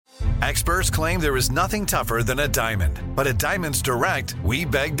Experts claim there is nothing tougher than a diamond. But at Diamonds Direct, we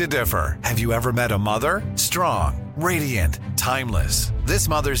beg to differ. Have you ever met a mother? Strong, radiant, timeless. This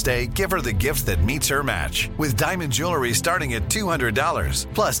Mother's Day, give her the gift that meets her match. With diamond jewelry starting at $200.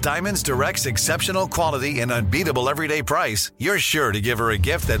 Plus Diamonds Direct's exceptional quality and unbeatable everyday price, you're sure to give her a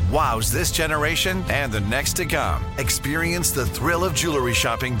gift that wows this generation and the next to come. Experience the thrill of jewelry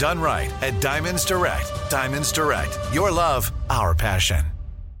shopping done right at Diamonds Direct. Diamonds Direct. Your love, our passion.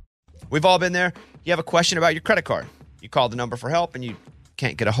 We've all been there. You have a question about your credit card. You call the number for help and you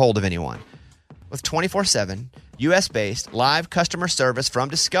can't get a hold of anyone. With 24/7, U.S.-based live customer service from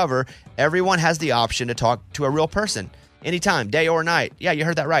Discover, everyone has the option to talk to a real person. Anytime, day or night. Yeah, you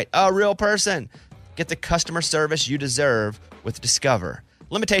heard that right. A real person. Get the customer service you deserve with Discover.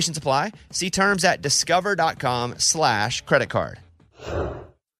 Limitations apply. See terms at discover.com/credit card.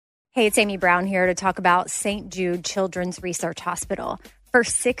 Hey, it's Amy Brown here to talk about St. Jude Children's Research Hospital. For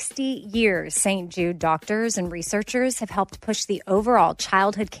 60 years, St. Jude doctors and researchers have helped push the overall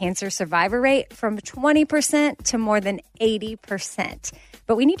childhood cancer survivor rate from 20% to more than 80%.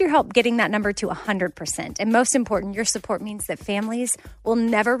 But we need your help getting that number to 100%. And most important, your support means that families will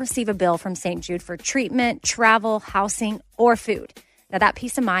never receive a bill from St. Jude for treatment, travel, housing, or food. Now, that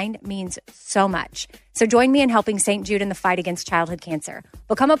peace of mind means so much. So join me in helping St. Jude in the fight against childhood cancer.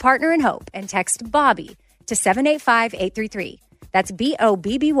 Become a partner in hope and text Bobby to 785-833. That's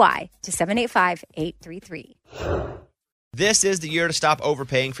BOBBY to 785-833. This is the year to stop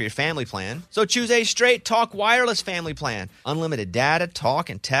overpaying for your family plan. So choose a Straight Talk wireless family plan. Unlimited data, talk,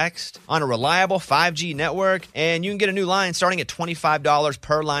 and text on a reliable 5G network. And you can get a new line starting at $25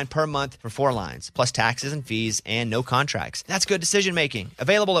 per line per month for 4 lines, plus taxes and fees and no contracts. That's good decision making.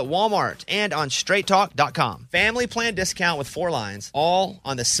 Available at Walmart and on straighttalk.com. Family plan discount with 4 lines, all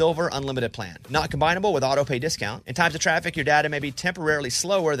on the Silver Unlimited plan. Not combinable with auto pay discount. In times of traffic, your data may be temporarily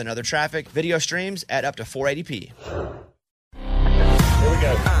slower than other traffic. Video streams at up to 480p. Here we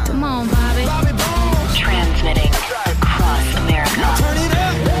go. Come on, Bobby. Bobby Bones. Transmitting across America. Turn it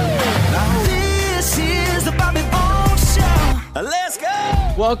up. Now this is the Bobby Bones Show. Let's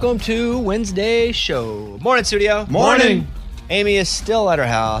go. Welcome to Wednesday's show. Morning, studio. Morning. Amy is still at her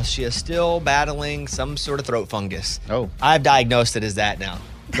house. She is still battling some sort of throat fungus. Oh. I've diagnosed it as that now.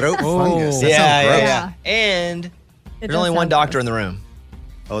 Throat fungus. That Yeah, sounds gross. yeah. And there's only one doctor in the room.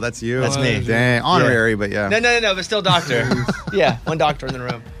 Oh, that's you? That's me. Dang. Honorary, but yeah. No, but still doctor. Yeah, one doctor in the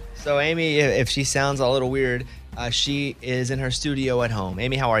room. So Amy, if she sounds a little weird, she is in her studio at home.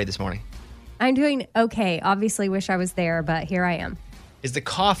 Amy, how are you this morning? I'm doing okay. Obviously wish I was there, but here I am. Is the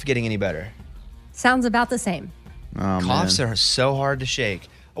cough getting any better? Sounds about the same. Oh, Coughs man. are so hard to shake.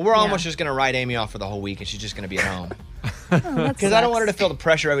 We're almost just going to write Amy off for the whole week, and she's just going to be at home. Because I don't want her to feel the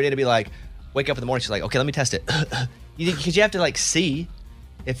pressure every day to be like, wake up in the morning, she's like, okay, let me test it. Because you have to like see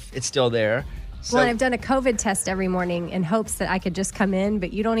if it's still there. So, Well, I've done a COVID test every morning in hopes that I could just come in,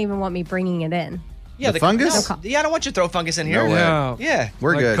 but you don't even want me bringing it in. yeah, The fungus? No, yeah, I don't want your throat fungus in here. No way. Yeah.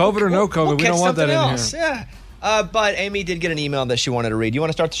 We're good. COVID or no COVID, We'll we catch don't want that something in else. here. Yeah. But Amy did get an email that she wanted to read. You want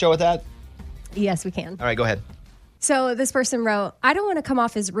to start the show with that? Yes, we can. All right, go ahead. So this person wrote, I don't want to come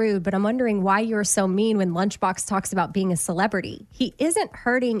off as rude, but I'm wondering why you're so mean when Lunchbox talks about being a celebrity. He isn't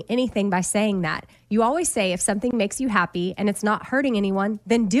hurting anything by saying that. You always say if something makes you happy and it's not hurting anyone,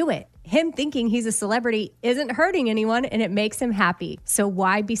 then do it. Him thinking he's a celebrity isn't hurting anyone and it makes him happy. So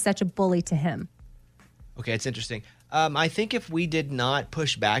why be such a bully to him? Okay, it's interesting. I think if we did not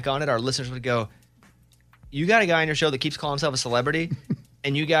push back on it, our listeners would go, you got a guy on your show that keeps calling himself a celebrity,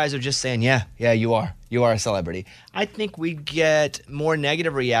 and you guys are just saying, yeah, you are. You are a celebrity. I think we'd get more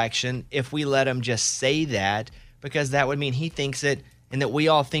negative reaction if we let him just say that, because that would mean he thinks it and that we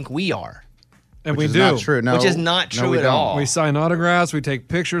all think we are. And Which we is do. not true. No. Which is not No, true we at don't. all. We sign autographs. We take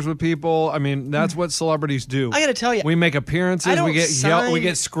pictures with people. I mean, that's what celebrities do. I got to tell you. We make appearances. I don't We get sign- we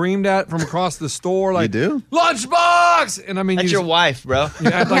get screamed at from across the store. Like, do? Lunchbox! And I mean, That's your wife, bro.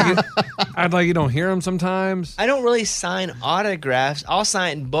 you act like you don't hear them sometimes. I don't really sign autographs. I'll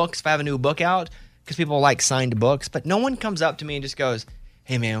sign books if I have a new book out because people like signed books. But no one comes up to me and just goes,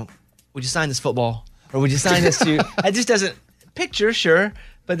 hey, man, would you sign this football? Or would you sign this to... It just doesn't... Picture, sure.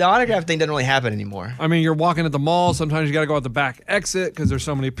 But the autograph thing doesn't really happen anymore. I mean, you're walking at the mall. Sometimes you got to go out the back exit because there's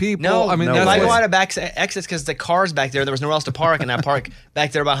so many people. No, I mean, no that's if I way. go what's- out of back exits because the car's back there. There was nowhere else to park, and I park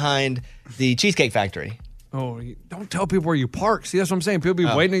back there behind the Cheesecake Factory. Oh, don't tell people where you park. See, that's what I'm saying. People be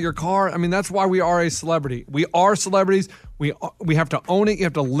waiting at your car. I mean, that's why we are a celebrity. We are celebrities. We have to own it. You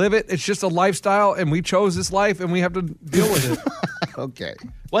have to live it. It's just a lifestyle, and we chose this life, and we have to deal with it. Okay.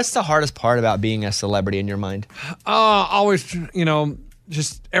 What's the hardest part about being a celebrity in your mind? Always,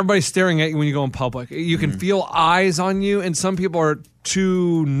 just everybody's staring at you when you go in public. You can feel eyes on you, and some people are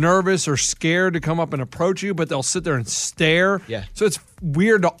too nervous or scared to come up and approach you, but they'll sit there and stare. Yeah. So it's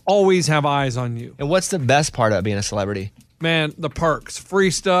weird to always have eyes on you. And what's the best part about being a celebrity? Man, the perks, free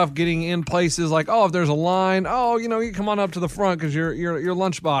stuff, getting in places like, if there's a line, you come on up to the front because you're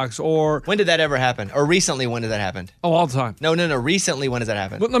Lunchbox. Or when did that ever happen? Or recently, when did that happen? Oh, all the time. No. Recently, when does that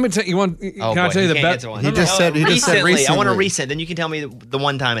happen? But let me tell you one. Can I tell you the best? He just said recently. I want a recent. Then you can tell me the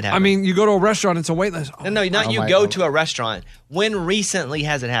one time it happened. I mean, you go to a restaurant, it's a wait list. No, not you go to a restaurant. When recently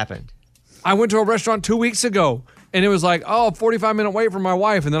has it happened? I went to a restaurant 2 weeks ago, and it was like, 45-minute wait for my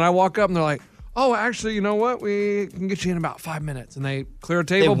wife. And then I walk up, and they're like, actually, you know what? We can get you in about 5 minutes. And they clear a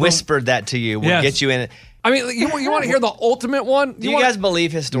table. They whispered that to you. We'll get you in. I mean, you want to hear the ultimate one? Do you guys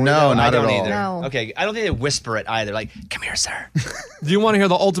believe his story? No, I don't at all. either. No. Okay, I don't think they whisper it either. Like, come here, sir. Do you want to hear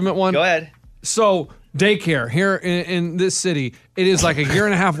the ultimate one? Go ahead. So, daycare here in this city, it is like a year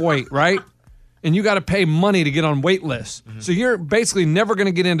and a half wait, right? And you got to pay money to get on wait lists. Mm-hmm. So you're basically never going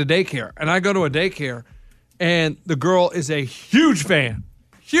to get into daycare. And I go to a daycare, and the girl is a huge fan.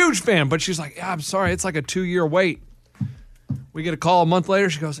 Huge fan, but she's like, I'm sorry, it's like a 2-year wait. We get a call a month later.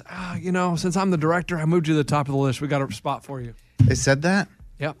 She goes, since I'm the director, I moved you to the top of the list. We got a spot for you. They said that?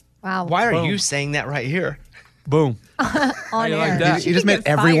 Yep. Wow. Why are you saying that right here? Boom. On you air. like that? You just made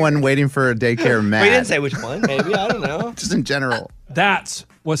everyone waiting for a daycare mad. We didn't say which one. Maybe. I don't know. Just in general. That's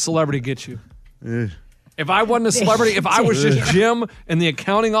what celebrity gets you. If I wasn't a celebrity, if I was just Jim in the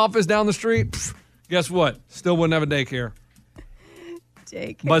accounting office down the street, guess what? Still wouldn't have a daycare.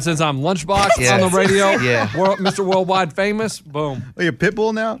 But since I'm Lunchbox on the radio, Mr. Worldwide Famous, boom. Are you a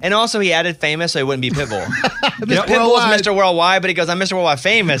Pitbull now? And also he added famous so he wouldn't be Pitbull. Pitbull is Mr. Worldwide, but he goes, I'm Mr. Worldwide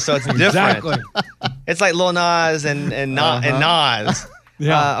Famous, so it's different. Exactly. It's like Lil Nas and Nas.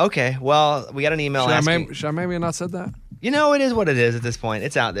 Yeah. Okay, well, we got an email asking. Should I maybe have not said that? It is what it is at this point.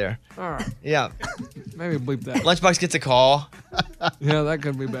 It's out there. All right. Yeah. Maybe bleep that. Lunchbox gets a call. Yeah, that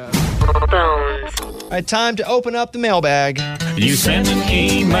could be bad. All right, time to open up the mailbag. You send an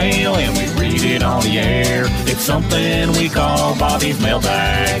email and we read it on the air. It's something we call Bobby's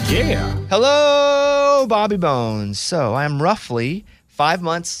mailbag. Yeah. Hello, Bobby Bones. So I'm roughly 5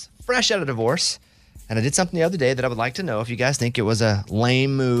 months fresh out of divorce, and I did something the other day that I would like to know if you guys think it was a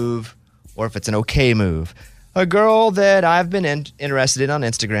lame move or if it's an okay move. A girl that I've been interested in on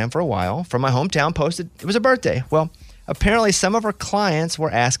Instagram for a while from my hometown posted it was a birthday. Well, apparently some of her clients were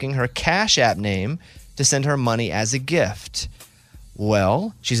asking her Cash App name to send her money as a gift.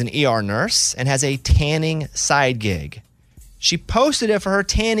 Well, she's an ER nurse and has a tanning side gig. She posted it for her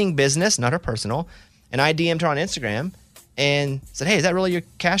tanning business, not her personal, and I DM'd her on Instagram and said, hey, is that really your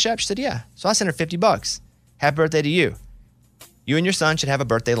Cash App? She said, yeah. So I sent her $50. Happy birthday to you. You and your son should have a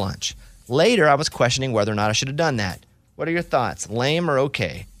birthday lunch. Later, I was questioning whether or not I should have done that. What are your thoughts? Lame or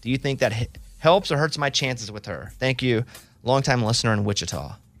okay? Do you think that helps or hurts my chances with her? Thank you. Longtime listener in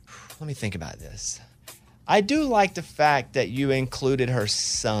Wichita. Let me think about this. I do like the fact that you included her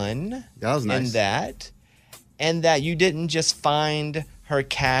son That was nice. in that, and that you didn't just find her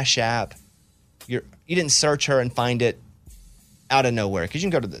Cash App. You didn't search her and find it out of nowhere, because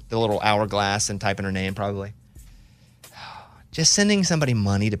you can go to the little hourglass and type in her name probably. Just sending somebody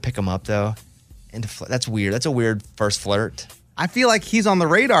money to pick them up, though, and that's weird. That's a weird first flirt. I feel like he's on the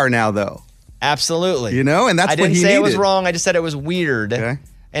radar now, though. Absolutely. And that's I what didn't he say needed. it was wrong. I just said it was weird. Okay.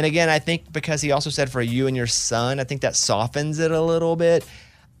 And again, I think because he also said for you and your son, I think that softens it a little bit.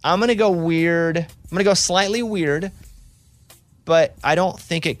 I'm going to go weird. I'm going to go slightly weird, but I don't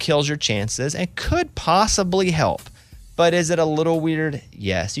think it kills your chances and could possibly help. But is it a little weird?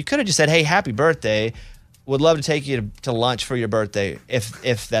 Yes. You could have just said, hey, happy birthday. Would love to take you to lunch for your birthday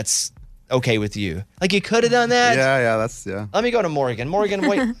if that's okay with you. Like, you could have done that. Yeah. Let me go to Morgan. Morgan,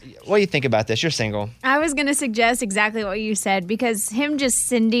 what do you think about this? You're single. I was going to suggest exactly what you said, because him just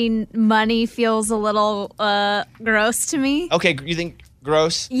sending money feels a little gross to me. Okay, you think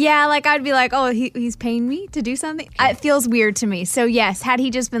gross? Yeah, like I'd be like, oh, he's paying me to do something? It feels weird to me. So yes, had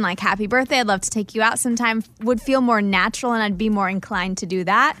he just been like, happy birthday, I'd love to take you out sometime, would feel more natural and I'd be more inclined to do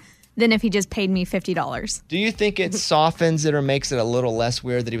that than if he just paid me $50. Do you think it softens it or makes it a little less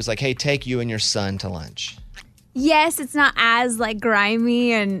weird that he was like, hey, take you and your son to lunch? Yes, it's not as like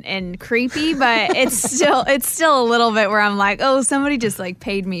grimy and creepy, but it's still a little bit where I'm like, oh, somebody just like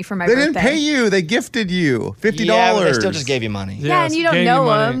paid me for my birthday. They didn't pay you. They gifted you $50. Yeah, but they still just gave you money. Yeah, and you don't know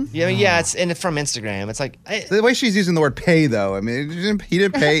him. Yeah, it's from Instagram. It's like the way she's using the word pay, though. I mean, he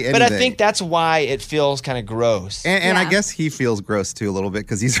didn't pay anything. But I think that's why it feels kind of gross. And I guess he feels gross too a little bit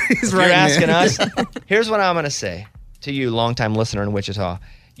because he's if right. You're asking us. Here's what I'm gonna say to you, longtime listener in Wichita.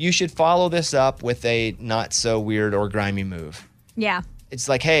 You should follow this up with a not so weird or grimy move. Yeah. it's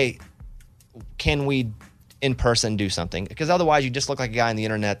like, hey, can we in person do something? Because otherwise you just look like a guy on the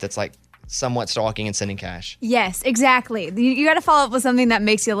internet that's like somewhat stalking and sending cash. Yes, exactly. You got to follow up with something that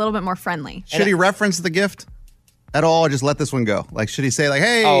makes you a little bit more friendly. Should he reference the gift at all, or just let this one go? Like, should he say like,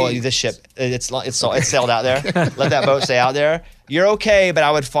 "Hey, oh, this ship, it's sailed out there. Let that boat stay out there. You're okay, but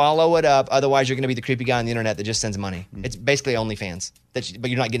I would follow it up. Otherwise, you're going to be the creepy guy on the internet that just sends money. It's basically OnlyFans, but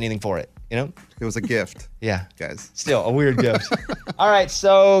you're not getting anything for it. You know, it was a gift. Yeah, guys, still a weird gift. All right,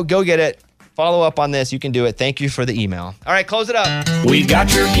 so go get it. Follow up on this. You can do it. Thank you for the email. All right, close it up. We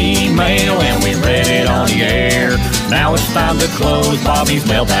got your email and we read it on the air. Now it's time to close Bobby's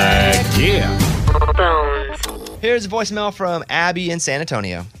mailbag. Yeah. Here's a voicemail from Abby in San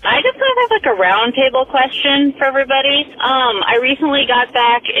Antonio. I just kind of have like a roundtable question for everybody. I recently got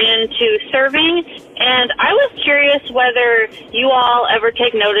back into serving, and I was curious whether you all ever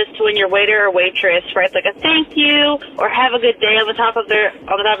take notice to when your waiter or waitress writes like a thank you or have a good day on the top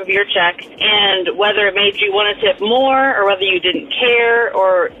of your check, and whether it made you want to tip more or whether you didn't care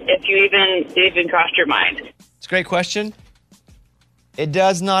or if you even crossed your mind. It's a great question. It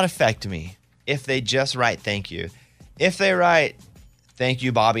does not affect me if they just write thank you. If they write thank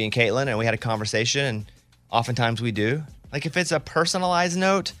you, Bobby and Caitlin, and we had a conversation, and oftentimes we do. Like if it's a personalized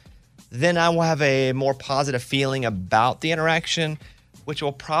note, then I will have a more positive feeling about the interaction, which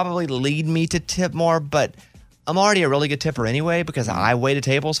will probably lead me to tip more, but I'm already a really good tipper anyway because I waited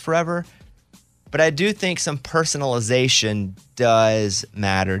tables forever. But I do think some personalization does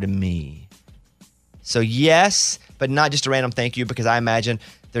matter to me. So yes, but not just a random thank you, because I imagine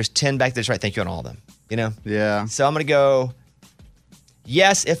there's 10 back there just write thank you on all of them, you know? Yeah. So I'm going to go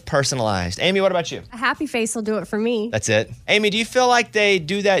yes if personalized. Amy, what about you? A happy face will do it for me. That's it. Amy, do you feel like they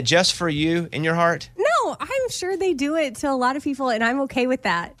do that just for you in your heart? No, I'm sure they do it to a lot of people, and I'm okay with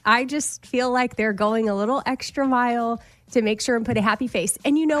that. I just feel like they're going a little extra mile to make sure and put a happy face.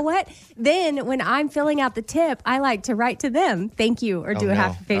 And you know what? Then when I'm filling out the tip, I like to write to them, thank you, or do a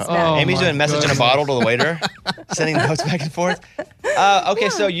happy face back. Amy's doing message in a bottle to the waiter, sending notes back and forth. Okay,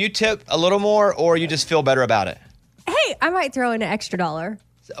 so you tip a little more or you just feel better about it? Hey, I might throw in an extra $1.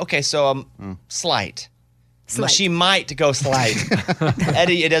 Okay, so slight. She might go slight.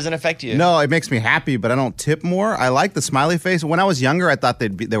 Eddie, it doesn't affect you. No, it makes me happy, but I don't tip more. I like the smiley face. When I was younger, I thought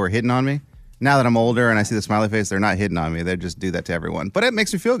they were hitting on me. Now that I'm older and I see the smiley face, they're not hitting on me. They just do that to everyone. But it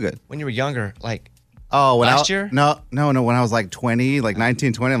makes me feel good. When you were younger, like last year? No. When I was like 20, like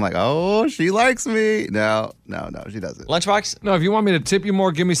 19, 20, I'm like, oh, she likes me. No, she doesn't. Lunchbox? No, if you want me to tip you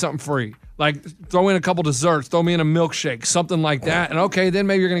more, give me something free. Like throw in a couple desserts, throw me in a milkshake, something like that. And okay, then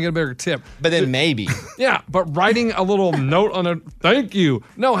maybe you're going to get a bigger tip. But then maybe. Yeah, but writing a little note on a thank you.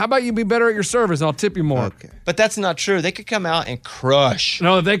 No, how about you be better at your service and I'll tip you more. Okay. But that's not true. They could come out and crush.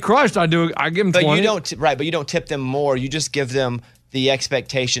 No, if they crushed, I give them 20. But you don't, but you don't tip them more. You just give them the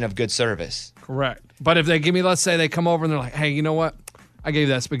expectation of good service. Correct. But if they give me, let's say they come over and they're like, hey, you know what? I gave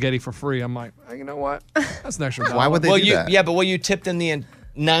that spaghetti for free. I'm like, hey, you know what? That's an extra $1. Why would they do that? Yeah, but will you tip them the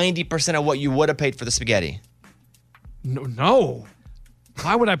 90% of what you would have paid for the spaghetti? No.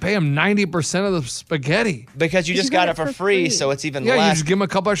 Why would I pay them 90% of the spaghetti? Because you just got it for free, so it's even less. Yeah, you just give them a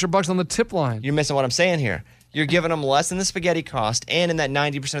couple extra bucks on the tip line. You're missing what I'm saying here. You're giving them less than the spaghetti cost, and in that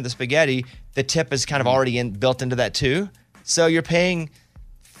 90% of the spaghetti, the tip is kind of already built into that too. So you're paying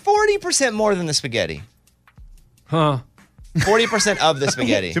 40% more than the spaghetti. Huh. 40% of the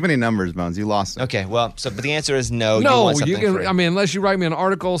spaghetti. Too many numbers, Bones. You lost it. Okay, well, but the answer is no. No, you want something free. I mean, unless you write me an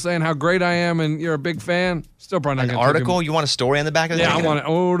article saying how great I am and you're a big fan, still probably not An going to article? You want a story on the back of it? Yeah, I want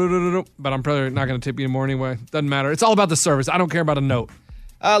it. But I'm probably not going to tip you anymore anyway. Doesn't matter. It's all about the service. I don't care about a note.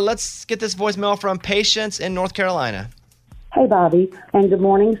 Let's get this voicemail from Patience in North Carolina. Hey, Bobby, and good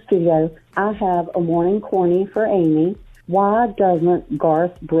morning, studio. I have a morning corny for Amy. Why doesn't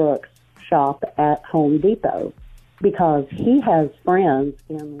Garth Brooks shop at Home Depot? Because he has friends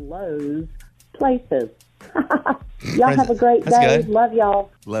in Lowe's places. Y'all have a great day. Good. Love y'all.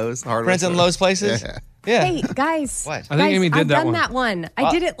 Lowe's, hardware. Friends in Lowe's places? Yeah. Hey, guys. What? I think Amy did I've that done one. that one.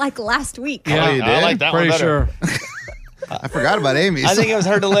 I did it like last week. Yeah, you did? I like that Pretty one better. sure. I forgot about Amy's. I think it was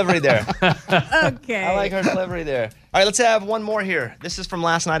her delivery there. Okay. I like her delivery there. All right, let's have one more here. This is from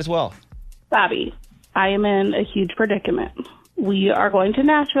last night as well. Bobby, I am in a huge predicament. We are going to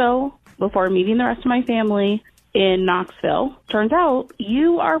Nashville before meeting the rest of my family in Knoxville. Turns out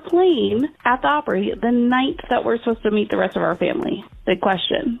you are playing at the Opry the night that we're supposed to meet the rest of our family. Big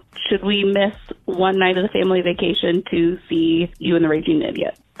question. Should we miss one night of the family vacation to see you and the Raging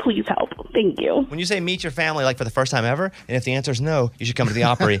Idiot? Please help. Thank you. When you say meet your family like for the first time ever, and if the answer is no, you should come to the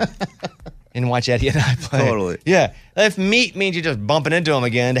Opry. and watch Eddie and I play. Totally. Yeah. If meet means you're just bumping into him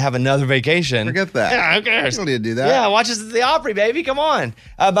again to have another vacation. Forget that. Yeah, who cares? You don't need to do that. Yeah, watch us at the Opry, baby. Come on.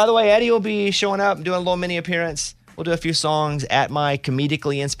 By the way, Eddie will be showing up, doing a little mini appearance. We'll do a few songs at my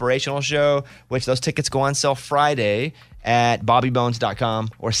comedically inspirational show, which those tickets go on sale Friday at bobbybones.com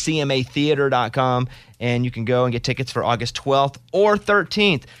or cmatheater.com. And you can go and get tickets for August 12th or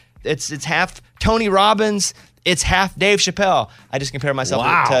 13th. It's half Tony Robbins. It's half Dave Chappelle. I just compared myself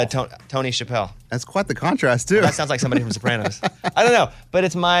to Tony Chappelle. That's quite the contrast, too. That sounds like somebody from Sopranos. I don't know, but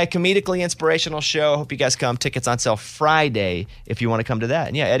it's my comedically inspirational show. Hope you guys come. Tickets on sale Friday if you want to come to that.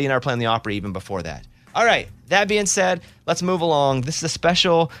 And yeah, Eddie and I are playing the Opry even before that. All right, that being said, let's move along. This is a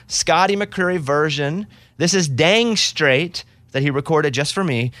special Scotty McCreery version. This is Dang Straight that he recorded just for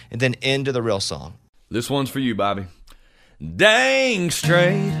me, and then into the real song. This one's for you, Bobby. Dang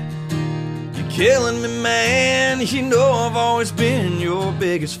straight. Killing me, man. You know I've always been your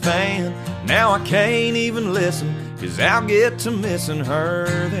biggest fan. Now I can't even listen, 'cause I'll get to missing her,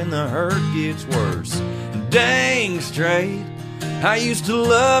 then the hurt gets worse. Dang straight. I used to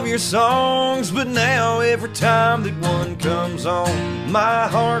love your songs, but now every time that one comes on, my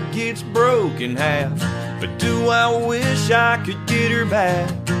heart gets broken half. But do I wish I could get her back?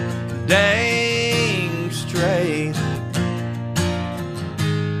 Dang straight.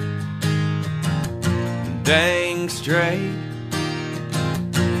 Dang straight.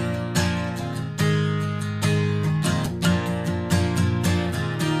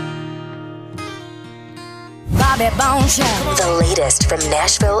 Bobby Bones Show. The latest from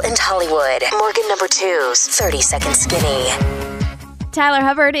Nashville and Hollywood. Morgan number 2's 30-Second Skinny. Tyler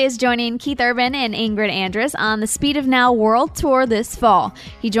Hubbard is joining Keith Urban and Ingrid Andress on the Speed of Now World Tour this fall.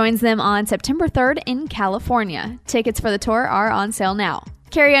 He joins them on September 3rd in California. Tickets for the tour are on sale now.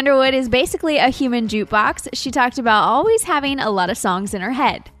 Carrie Underwood is basically a human jukebox. She talked about always having a lot of songs in her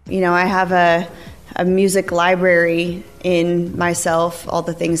head. You know, I have a music library in myself, all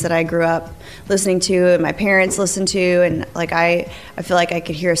the things that I grew up listening to and my parents listened to, and like I feel like I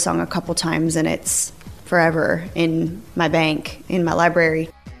could hear a song a couple times and it's forever in my bank, in my library.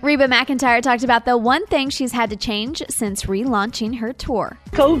 Reba McEntire talked about the one thing she's had to change since relaunching her tour.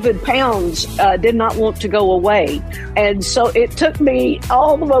 COVID pounds did not want to go away. And so it took me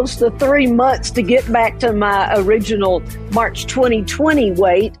almost 3 months to get back to my original March 2020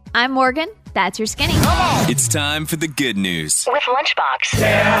 weight. I'm Morgan. That's your skinny. It's time for the good news. With Lunchbox.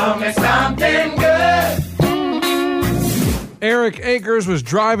 Tell me something good. Eric Akers was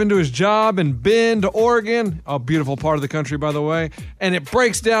driving to his job in Bend, Oregon, a beautiful part of the country, by the way, and it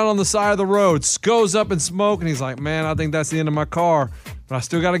breaks down on the side of the road, goes up in smoke, and he's like, man, I think that's the end of my car, but I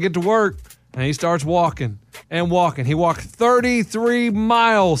still got to get to work. And he starts walking and walking. He walked 33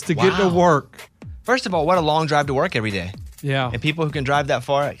 miles to get to work. First of all, what a long drive to work every day. Yeah. And people who can drive that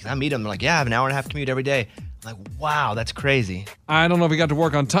far, because I meet them, they're like, yeah, I have an hour and a half commute every day. I'm like, wow, that's crazy. I don't know if he got to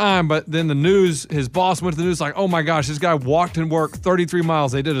work on time, but then the news, his boss went to the news like, oh my gosh, this guy walked and worked 33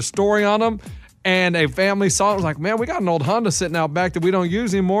 miles. They did a story on him, and a family saw it. Was like, man, we got an old Honda sitting out back that we don't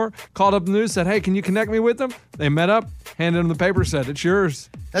use anymore. Called up the news, said, hey, can you connect me with them? They met up, handed him the paper, said, it's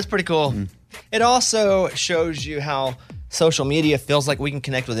yours. That's pretty cool. Mm-hmm. It also shows you how social media feels like we can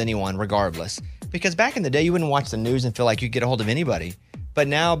connect with anyone regardless. Because back in the day, you wouldn't watch the news and feel like you could get a hold of anybody. But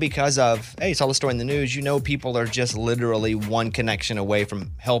now because of, hey, saw the story in the news, you know people are just literally one connection away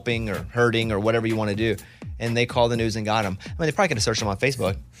from helping or hurting or whatever you want to do. And they call the news and got them. I mean, they probably could have searched them on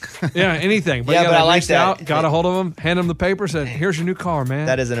Facebook. Yeah, anything. But yeah, but I like that. Out, got a hold of them, handed them the paper, said, here's your new car, man.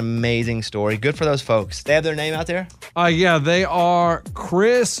 That is an amazing story. Good for those folks. They have their name out there? Yeah, they are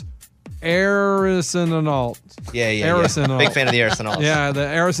Chris Arsenault. Yeah. Arsenault. Big fan of the Arsenault. Yeah, the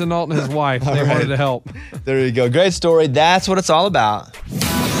Arsenault and his wife. They wanted to help. There you go. Great story. That's what it's all about.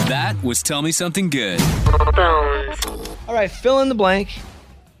 That was Tell Me Something Good. All right, fill in the blank.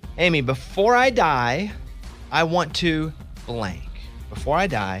 Amy, before I die, I want to blank. Before I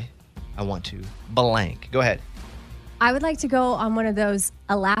die, I want to blank. Go ahead. I would like to go on one of those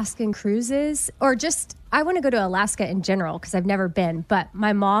Alaskan cruises, or just, I want to go to Alaska in general because I've never been. But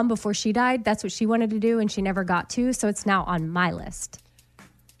my mom, before she died, that's what she wanted to do, and she never got to, so it's now on my list.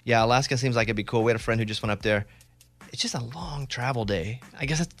 Yeah, Alaska seems like it'd be cool. We had a friend who just went up there. It's just a long travel day. I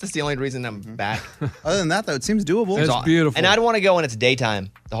guess that's the only reason I'm back. Other than that, though, it seems doable. It's beautiful. And I'd want to go when it's daytime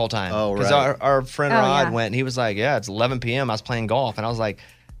the whole time. Oh, right. Because our friend Rod went, and he was like, yeah, it's 11 p.m. I was playing golf, and I was like,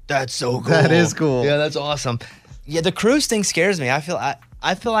 that's so cool. That is cool. Yeah, that's awesome. Yeah, the cruise thing scares me. I feel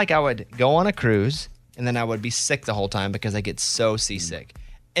like I would go on a cruise, and then I would be sick the whole time because I get so seasick.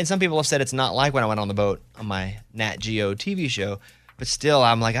 And some people have said it's not like when I went on the boat on my Nat Geo TV show. But still,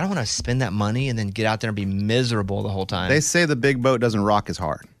 I'm like, I don't want to spend that money and then get out there and be miserable the whole time. They say the big boat doesn't rock as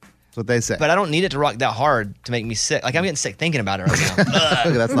hard. That's what they say. But I don't need it to rock that hard to make me sick. Like, I'm getting sick thinking about it right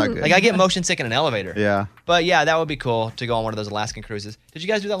now. That's not good. Like, I get motion sick in an elevator. Yeah. But yeah, that would be cool to go on one of those Alaskan cruises. Did you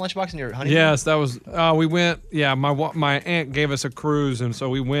guys do that Lunchbox in your honeymoon? Yes, that was. We went. Yeah, my aunt gave us a cruise, and so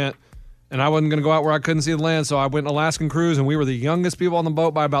we went. And I wasn't going to go out where I couldn't see the land, so I went an Alaskan cruise, and we were the youngest people on the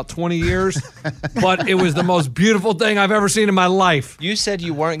boat by about 20 years. But it was the most beautiful thing I've ever seen in my life. You said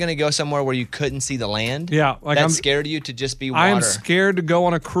you weren't going to go somewhere where you couldn't see the land? Yeah. That scared you to just be water? I'm scared to go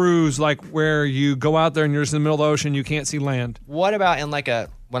on a cruise like where you go out there and you're just in the middle of the ocean, you can't see land. What about in like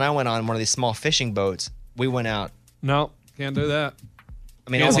when I went on one of these small fishing boats, we went out. No, can't do that. I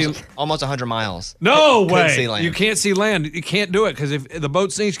mean, almost 100 miles. No way. See land. You can't see land. You can't do it because if the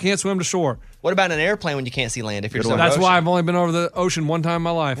boat sinks, you can't swim to shore. What about an airplane when you can't see land? If you're That's why I've only been over the ocean one time in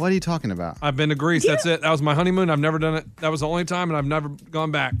my life. What are you talking about? I've been to Greece. That's it. That was my honeymoon. I've never done it. That was the only time, and I've never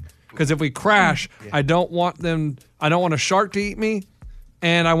gone back. Because if we crash, I don't want a shark to eat me,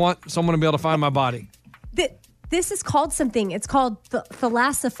 and I want someone to be able to find my body. This is called something. It's called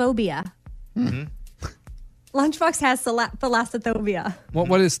thalassophobia. Mm-hmm. Lunchbox has thalassophobia.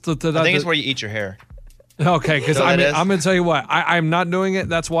 What is I think it's where you eat your hair. Okay, because You know what that I'm going to tell you what. I'm not doing it.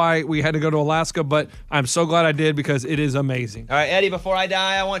 That's why we had to go to Alaska, but I'm so glad I did because it is amazing. All right, Eddie, before I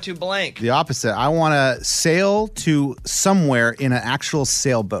die, I want to blank. The opposite. I want to sail to somewhere in an actual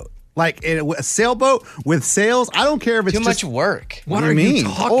sailboat. Like a sailboat with sails. I don't care if it's too much work. What do you mean?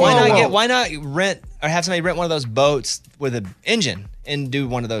 Why not rent or have somebody rent one of those boats with an engine and do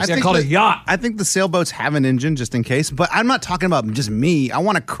one of those? Called a yacht. I think the sailboats have an engine just in case, but I'm not talking about just me. I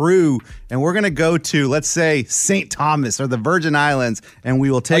want a crew, and we're gonna go to, let's say, St. Thomas or the Virgin Islands, and we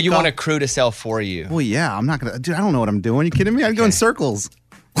will take. Oh, you want a crew to sail for you? Well, yeah. I'm not gonna. Dude, I don't know what I'm doing. You kidding me? I'd go in circles.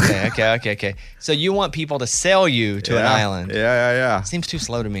 Okay. So you want people to sail you to an island? Yeah. Seems too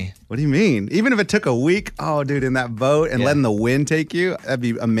slow to me. What do you mean? Even if it took a week, dude, in that boat and letting the wind take you, that'd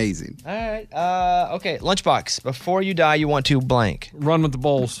be amazing. All right. Okay. Lunchbox. Before you die, you want to blank. Run with the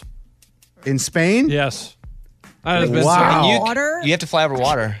bulls. In Spain? Yes. Wow. You have to fly over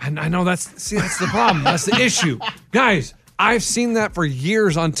water. I know that's the problem. That's the issue. Guys, I've seen that for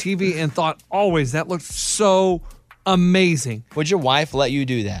years on TV and thought always that looked so amazing. Would your wife let you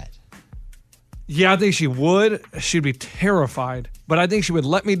do that? Yeah, I think she would. She'd be terrified. But I think she would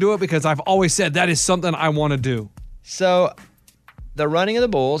let me do it because I've always said that is something I want to do. So the running of the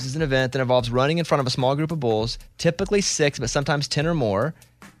bulls is an event that involves running in front of a small group of bulls, typically 6, but sometimes 10 or more.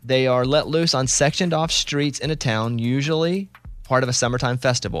 They are let loose on sectioned off streets in a town, usually part of a summertime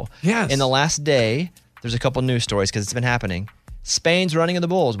festival. Yes. In the last day, there's a couple news stories because it's been happening. Spain's running of the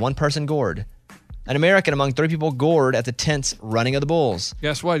bulls, 1 person gored. An American among 3 people gored at the tent's running of the bulls.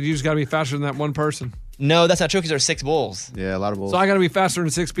 Guess what? You just got to be faster than that one person. No, that's not true because there's 6 bulls. Yeah, a lot of bulls. So I got to be faster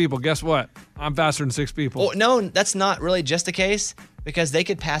than 6 people. Guess what? I'm faster than 6 people. Oh, no, that's not really just the case because they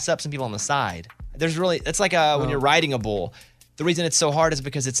could pass up some people on the side. It's like when you're riding a bull. The reason it's so hard is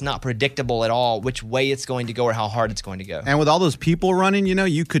because it's not predictable at all which way it's going to go or how hard it's going to go. And with all those people running,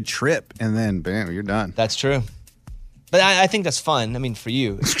 you could trip and then bam, you're done. That's true. But I think that's fun. I mean, for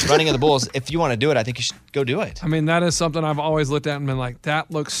you, running of the bulls, if you want to do it, I think you should go do it. I mean, that is something I've always looked at and been like, that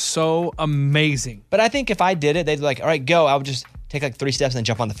looks so amazing. But I think if I did it, they'd be like, all right, go. I would just take like 3 steps and then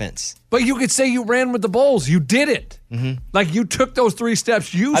jump on the fence. But you could say you ran with the bulls. You did it. Mm-hmm. Like you took those 3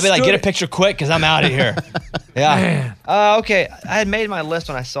 steps. I'd be like, get a picture quick because I'm out of here. Yeah. Man. Okay. I had made my list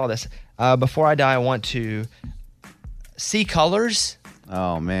when I saw this. Before I die, I want to see colors.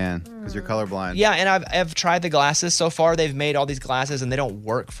 Oh, man, because you're colorblind. Yeah, and I've tried the glasses. So far, they've made all these glasses, and they don't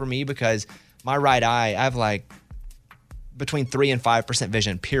work for me because my right eye, I have like between 3 and 5%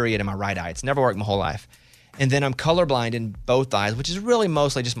 vision, period, in my right eye. It's never worked my whole life. And then I'm colorblind in both eyes, which is really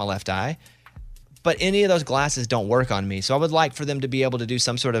mostly just my left eye. But any of those glasses don't work on me. So I would like for them to be able to do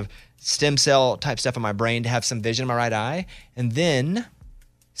some sort of stem cell type stuff in my brain to have some vision in my right eye, and then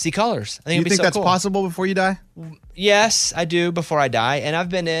see colors. I think You it'd be think so that's cool. possible before you die? Yes, I do before I die. And I've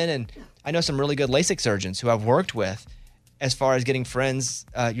been in, and I know some really good LASIK surgeons who I've worked with as far as getting friends,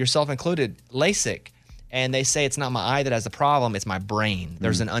 yourself included, LASIK. And they say it's not my eye that has the problem, it's my brain.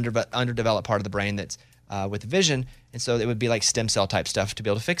 There's an underdeveloped part of the brain that's with vision. And so it would be like stem cell type stuff to be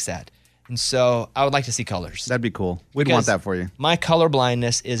able to fix that. And so I would like to see colors. That'd be cool. We'd want that for you. My color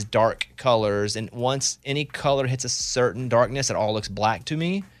blindness is dark colors. And once any color hits a certain darkness, it all looks black to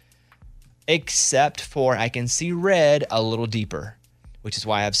me. Except for I can see red a little deeper, which is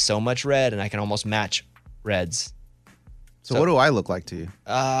why I have so much red and I can almost match reds. So what do I look like to you?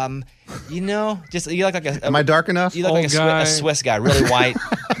 You look like a. Am I dark enough? You look like a Swiss guy, really white.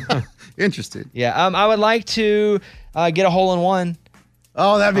 Interesting. Yeah. I would like to get a hole in one.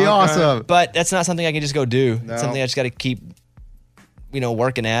 Oh, that'd be awesome. But that's not something I can just go do. No. It's something I just got to keep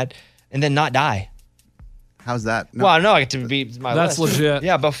working at, and then not die. How's that? No. Well, I know I get to be my That's list. legit.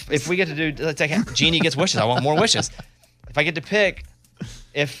 Yeah, but if we get to do, let's say Genie gets wishes, I want more wishes. If I get to pick,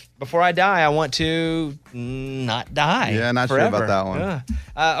 if before I die, I want to not die. Yeah, not forever. sure about that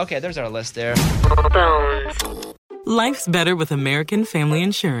one. Okay, there's our list there. Life's better with American Family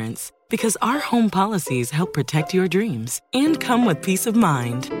Insurance because our home policies help protect your dreams and come with peace of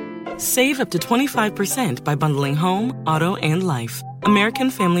mind. Save up to 25% by bundling home, auto, and life.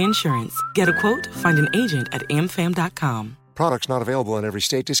 American Family Insurance. Get a quote, find an agent at amfam.com. Products not available in every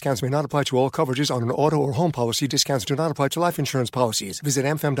state. Discounts may not apply to all coverages on an auto or home policy. Discounts do not apply to life insurance policies. Visit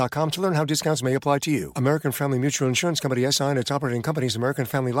amfam.com to learn how discounts may apply to you. American Family Mutual Insurance Company, SI, and its operating companies, American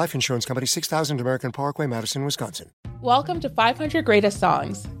Family Life Insurance Company, 6000 American Parkway, Madison, Wisconsin. Welcome to 500 Greatest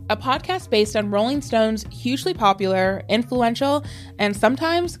Songs, a podcast based on Rolling Stone's hugely popular, influential, and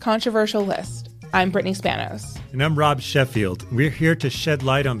sometimes controversial list. I'm Brittany Spanos. And I'm Rob Sheffield. We're here to shed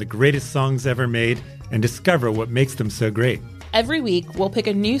light on the greatest songs ever made and discover what makes them so great. Every week, we'll pick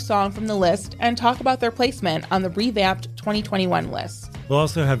a new song from the list and talk about their placement on the revamped 2021 list. We'll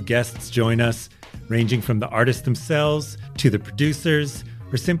also have guests join us, ranging from the artists themselves to the producers,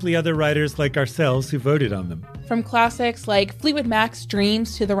 or simply other writers like ourselves who voted on them. From classics like Fleetwood Mac's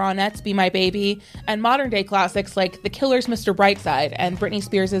Dreams to the Ronettes' Be My Baby, and modern-day classics like The Killer's Mr. Brightside and Britney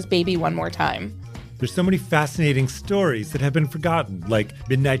Spears' Baby One More Time. There's so many fascinating stories that have been forgotten, like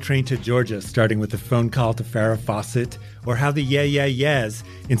Midnight Train to Georgia, starting with a phone call to Farrah Fawcett, or how the Yeah Yeah Yeahs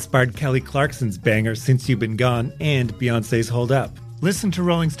inspired Kelly Clarkson's banger Since You've Been Gone and Beyoncé's Hold Up. Listen to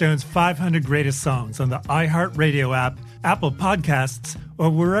Rolling Stone's 500 Greatest Songs on the iHeartRadio app, Apple Podcasts, or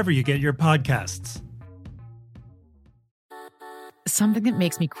wherever you get your podcasts. Something that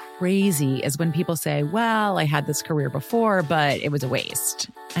makes me crazy is when people say, well, I had this career before, but it was a waste.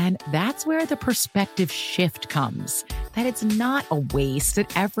 And that's where the perspective shift comes, that it's not a waste,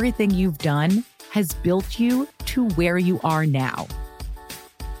 that everything you've done has built you to where you are now.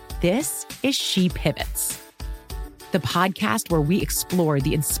 This is She Pivots, the podcast where we explore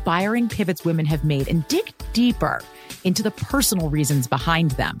the inspiring pivots women have made and dig deeper into the personal reasons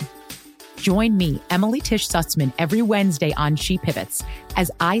behind them. Join me, Emily Tish Sussman, every Wednesday on She Pivots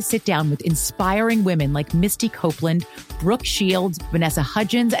as I sit down with inspiring women like Misty Copeland, Brooke Shields, Vanessa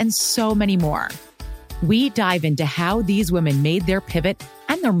Hudgens, and so many more. We dive into how these women made their pivot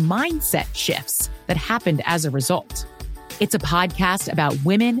and their mindset shifts that happened as a result. It's a podcast about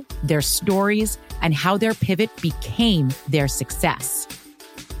women, their stories, and how their pivot became their success.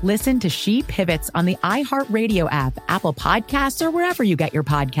 Listen to She Pivots on the iHeartRadio app, Apple Podcasts, or wherever you get your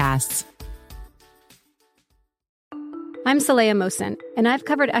podcasts. I'm Saleha Mohsen, and I've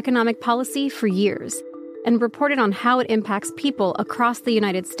covered economic policy for years and reported on how it impacts people across the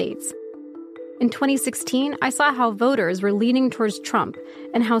United States. In 2016, I saw how voters were leaning towards Trump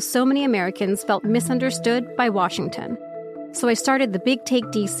and how so many Americans felt misunderstood by Washington. So I started the Big Take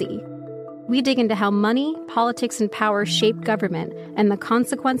DC. We dig into how money, politics, and power shape government and the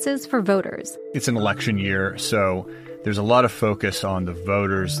consequences for voters. It's an election year, so there's a lot of focus on the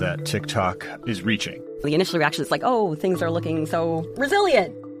voters that TikTok is reaching. The initial reaction is like, oh, things are looking so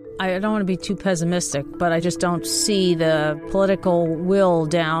resilient. I don't want to be too pessimistic, but I just don't see the political will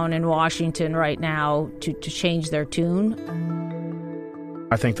down in Washington right now to change their tune.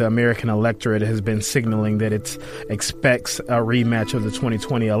 I think the American electorate has been signaling that it expects a rematch of the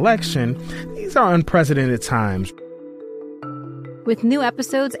 2020 election. These are unprecedented times. With new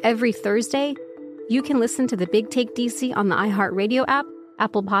episodes every Thursday, you can listen to the Big Take DC on the iHeartRadio app,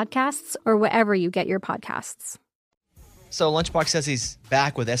 Apple Podcasts, or wherever you get your podcasts. So Lunchbox says he's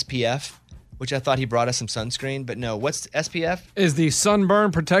back with SPF, which I thought he brought us some sunscreen, but no. What's SPF? Is the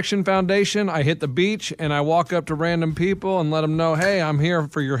Sunburn Protection Foundation. I hit the beach and I walk up to random people and let them know, hey, I'm here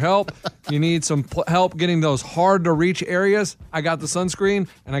for your help. You need some help getting those hard to reach areas. I got the sunscreen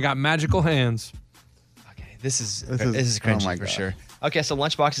and I got magical hands. Okay, this is cringy for sure. Okay, so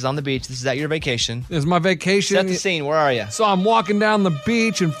Lunchbox is on the beach. This is at your vacation. This is my vacation. Set the scene. Where are you? So I'm walking down the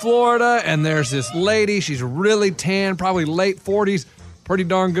beach in Florida, and there's this lady. She's really tan, probably late 40s, pretty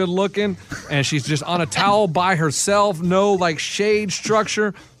darn good looking, and she's just on a towel by herself, no like shade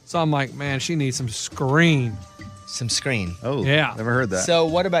structure. So I'm like, man, she needs some screen. Some screen. Oh, yeah. Never heard that. So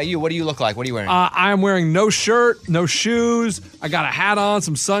what about you? What do you look like? What are you wearing? I'm wearing no shirt, no shoes. I got a hat on,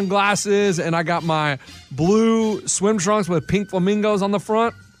 some sunglasses, and I got my blue swim trunks with pink flamingos on the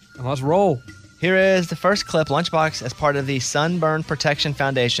front. And let's roll. Here is the first clip. Lunchbox, as part of the Sunburn Protection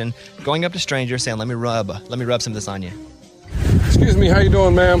Foundation, going up to strangers saying, let me rub some of this on you. Excuse me, how you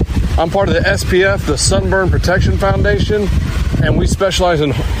doing, ma'am? I'm part of the SPF, the Sunburn Protection Foundation, and we specialize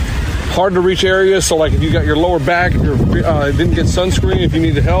in hard to reach areas. So like if you got your lower back, if you didn't get sunscreen, if you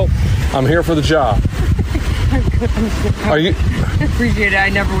needed help, I'm here for the job. Are you? Appreciate it. I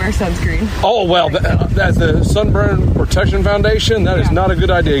never wear sunscreen. Oh, well, that's the Sunburn Protection Foundation. That is not a good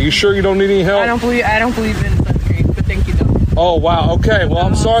idea. You sure you don't need any help? I don't believe in sunscreen, but thank you though. Oh, wow. Okay. Well,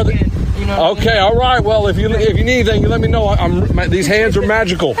 I'm sorry. Okay. All right. Well, if you need anything, you let me know. These hands are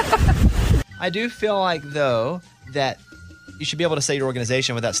magical. I do feel like, though, that you should be able to say your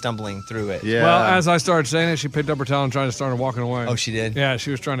organization without stumbling through it. Yeah. Well, as I started saying it, she picked up her towel and tried to start walking away. Oh, she did? Yeah, she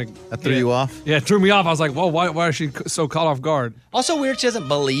was trying to... That threw you off? Yeah, it threw me off. I was like, whoa, why is she so caught off guard? Also weird she doesn't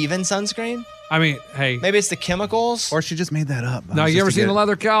believe in sunscreen. I mean, hey... Maybe it's the chemicals. Or she just made that up. Now, you ever seen a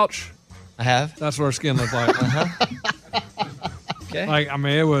leather couch? I have. That's what her skin looked like. Okay. Like, I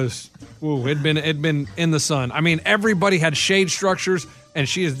mean, it was... Ooh, it'd been in the sun. I mean, everybody had shade structures, and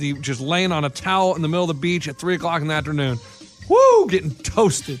she is just laying on a towel in the middle of the beach at 3 o'clock in the afternoon. Woo! Getting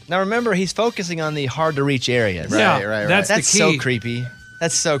toasted. Now remember, he's focusing on the hard-to-reach areas. Right. That's the key. So creepy.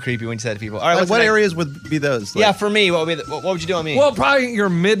 That's so creepy when you say that to people. All right, what areas would be those? Yeah, for me, what would you do on me? Well, probably your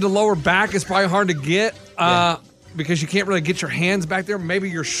mid to lower back is probably hard to get because you can't really get your hands back there. Maybe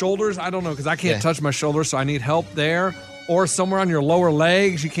your shoulders. I don't know because I can't touch my shoulders, so I need help there. Or somewhere on your lower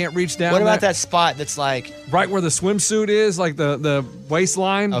legs, you can't reach down. What about that spot that's like... Right where the swimsuit is, like the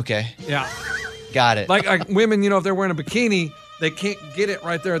waistline? Okay. Yeah. Got it. Like women, if they're wearing a bikini, they can't get it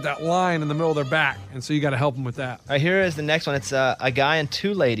right there at that line in the middle of their back. And so you got to help them with that. All right, here is the next one. It's a guy and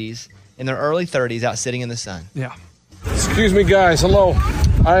 2 ladies in their early 30s out sitting in the sun. Yeah. Excuse me, guys. Hello.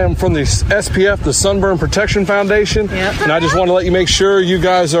 I am from the SPF, the Sunburn Protection Foundation. Yep. And I just want to let you make sure you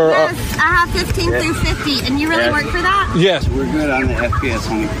guys are... Yes, I have 15 through 50. And you really work for that? Yes. We're good on the FPS,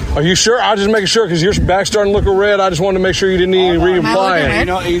 homie. Are you sure? I was just making sure because your back's starting to look red. I just wanted to make sure you didn't need any reapplying.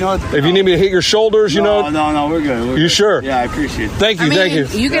 You know. If you need me to hit your shoulders, No, we're good. You sure? Yeah, I appreciate it. Thank you.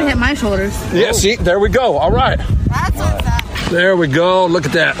 You can hit my shoulders. Yeah, see, there we go. All right. That's what's up. There we go. Look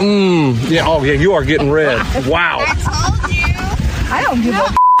at that. Yeah. Oh, yeah. You are getting red. Wow. I told you. I don't give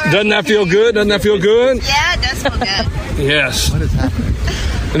a Doesn't that feel good? Doesn't that feel good? Yeah, it does feel good. Yes. What is happening?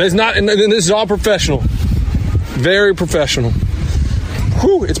 And it's not. And this is all professional. Very professional.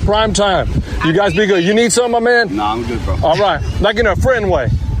 Whew, it's prime time. You guys be good. You need something, my man? No, I'm good, bro. All right. Like in a friend way.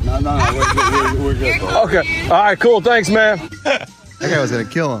 No, we're good. We're good, bro. Okay. All right, cool. Thanks, man. That guy was going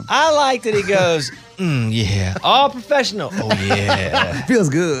to kill him. I like that he goes, yeah. All professional. Oh, yeah. Feels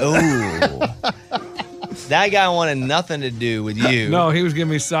good. Oh. That guy wanted nothing to do with you. No, he was giving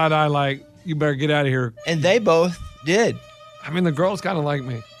me side eye like, you better get out of here. And they both did. I mean, the girls kind of like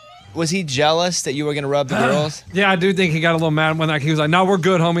me. Was he jealous that you were going to rub the girls? Yeah, I do think he got a little mad when he was like, no, we're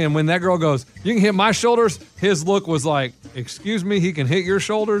good, homie. And when that girl goes, you can hit my shoulders, his look was like, excuse me, he can hit your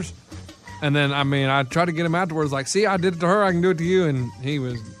shoulders? And then, I tried to get him afterwards, like, see, I did it to her, I can do it to you. And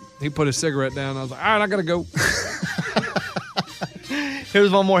he put his cigarette down. I was like, all right, I got to go. Here's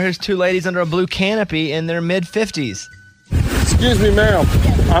one more. Here's 2 ladies under a blue canopy in their mid-50s. Excuse me, ma'am.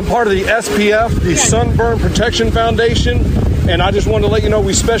 I'm part of the SPF, the Sunburn Protection Foundation, and I just wanted to let you know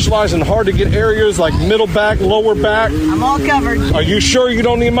we specialize in hard-to-get areas like middle back, lower back. I'm all covered. Are you sure you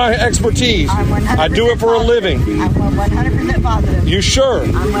don't need my expertise? I'm 100% I do it for a living. I'm 100% positive. You sure?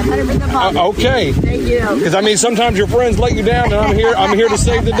 I'm 100% positive. Okay. Thank you. Because sometimes your friends let you down, and I'm here to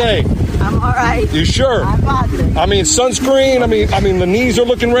save the day. I'm all right. You sure? I'm positive. Sunscreen. The knees are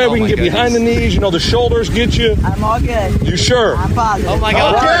looking red. We can get behind the knees. The shoulders get you. I'm all good. You sure? I'm positive. Oh my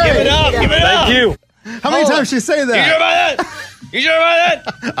God! Right. Give it up! Give it up! Thank you. How many times did she say that? You sure about that? You sure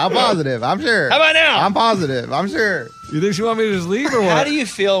about that? I'm positive. I'm sure. How about now? I'm positive. I'm sure. You think she want me to just leave or what? How do you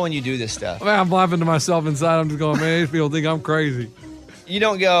feel when you do this stuff? Man, I'm laughing to myself inside. I'm just going, man, these people think I'm crazy. You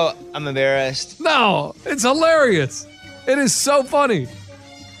don't go, I'm embarrassed. No, it's hilarious. It is so funny.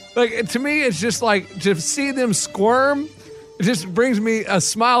 Like, to me, it's just like, to see them squirm, it just brings me a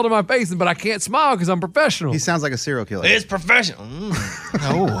smile to my face, but I can't smile because I'm professional. He sounds like a serial killer. It's professional.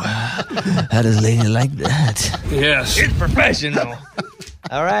 Oh, how does lady like that? Yes. It's professional.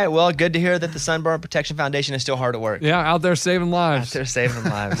 All right, well, good to hear that the Sunburn Protection Foundation is still hard at work. Yeah, out there saving lives. Out there saving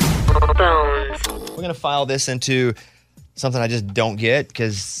lives. We're going to file this into something I just don't get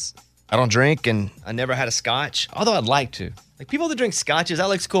because I don't drink and I never had a scotch, although I'd like to. Like, people that drink scotches, that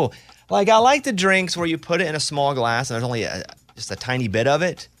looks cool. Like, I like the drinks where you put it in a small glass and there's only just a tiny bit of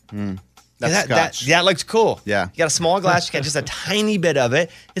it. That's scotch. That looks cool. Yeah. You got a small glass, you got just a tiny bit of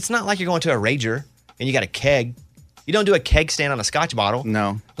it. It's not like you're going to a Rager and you got a keg. You don't do a keg stand on a scotch bottle.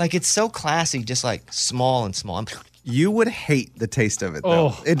 No. Like, it's so classy, just like small and small. You would hate the taste of it, though.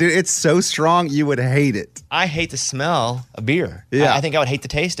 Oh. It's so strong, you would hate it. I hate the smell of beer. Yeah. I think I would hate the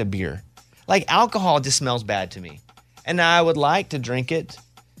taste of beer. Like, alcohol just smells bad to me. And I would like to drink it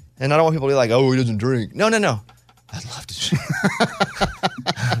And I don't want people to be like, oh, he doesn't drink. No. I'd love to drink.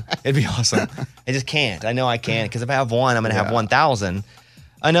 It'd be awesome. I just can't. I know I can't because if I have one, I'm going to have 1,000.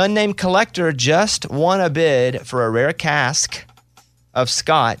 An unnamed collector just won a bid for a rare cask of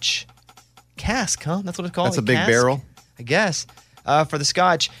scotch. Cask, huh? That's what it's called? That's a big barrel? I guess. For the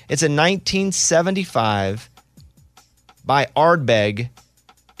scotch, it's a 1975 by Ardbeg,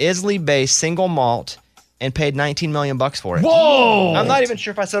 Islay-based single malt, and paid $19 million for it. Whoa! I'm not even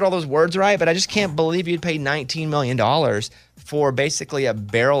sure if I said all those words right, but I just can't believe you'd pay $19 million for basically a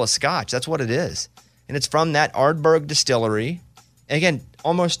barrel of scotch. That's what it is. And it's from that Ardbeg distillery. And again,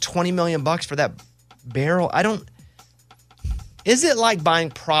 almost $20 million for that barrel. Is it like buying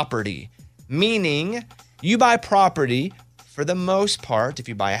property? Meaning you buy property for the most part, if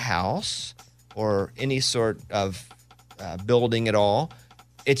you buy a house or any sort of building at all,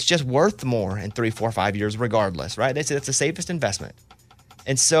 it's just worth more in 3, 4, 5 years regardless, right? They say that's the safest investment.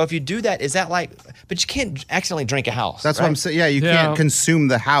 And so if you do that, is that like, but you can't accidentally drink a house. That's right? what I'm saying. Yeah, you can't consume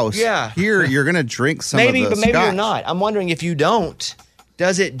the house. Yeah. Here, you're going to drink some maybe, of the but maybe scotch. you're not. I'm wondering if you don't,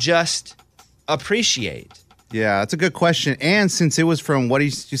 does it just appreciate? Yeah, that's a good question. And since it was from, what did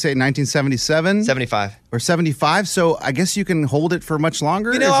you say, 1977? 75. Or 75, so I guess you can hold it for much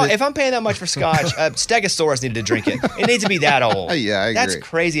longer? You know, if I'm paying that much for scotch, Stegosaurus needed to drink it. It needs to be that old. Yeah, I agree. That's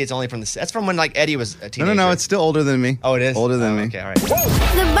crazy. It's only from that's from when like Eddie was a teenager. No, it's still older than me. Oh, it is? Older than me. Okay, all right.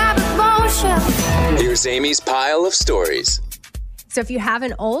 Here's Amy's pile of stories. So if you have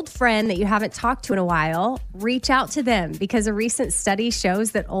an old friend that you haven't talked to in a while, reach out to them because a recent study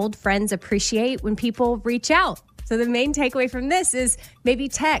shows that old friends appreciate when people reach out. So the main takeaway from this is maybe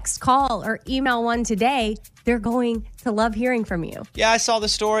text, call, or email one today. They're going to love hearing from you. Yeah, I saw the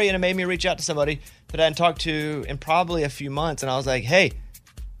story and it made me reach out to somebody that I hadn't talked to in probably a few months. And I was like, hey,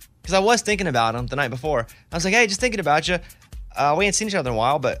 because I was thinking about him the night before. I was like, hey, just thinking about you. We ain't seen each other in a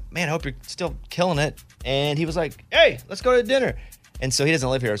while, but man, I hope you're still killing it. And he was like, hey, let's go to dinner. And so he doesn't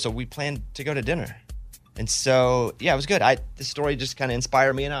live here, so we planned to go to dinner. And so, yeah, it was good. The story just kind of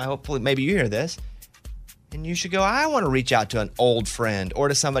inspired me, and hopefully maybe you hear this. And you should go, I want to reach out to an old friend or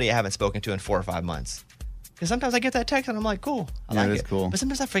to somebody I haven't spoken to in 4 or 5 months. Because sometimes I get that text, and I'm like, cool. I like it. Cool. But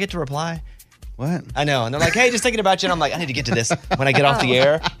sometimes I forget to reply. What? I know. And they're like, hey, just thinking about you. And I'm like, I need to get to this when I get off the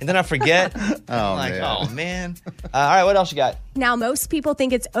air. And then I forget. I'm like, oh, man. All right, what else you got? Now, most people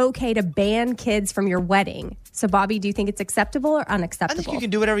think it's okay to ban kids from your wedding. So, Bobby, do you think it's acceptable or unacceptable? I think you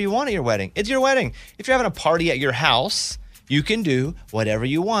can do whatever you want at your wedding. It's your wedding. If you're having a party at your house, you can do whatever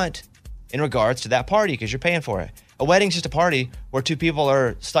you want in regards to that party because you're paying for it. A wedding's just a party where two people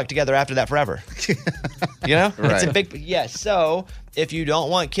are stuck together after that forever. You know? Right. It's a big, yes. So if you don't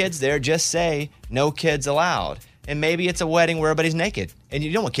want kids there, just say no kids allowed. And maybe it's a wedding where everybody's naked and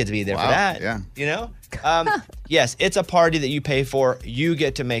you don't want kids to be there for that. Yeah. You know? Yes, it's a party that you pay for. You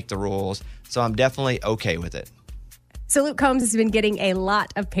get to make the rules. So I'm definitely okay with it. So Luke Combs has been getting a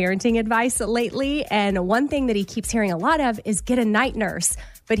lot of parenting advice lately. And one thing that he keeps hearing a lot of is get a night nurse.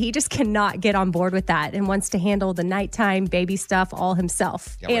 But he just cannot get on board with that and wants to handle the nighttime baby stuff all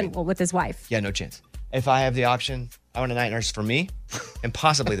himself well, with his wife. Yeah, no chance. If I have the option, I want a night nurse for me and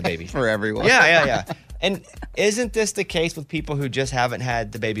possibly the baby. For everyone. Yeah. And isn't this the case with people who just haven't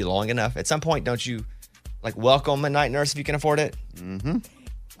had the baby long enough? At some point, don't you welcome a night nurse if you can afford it? Mm-hmm.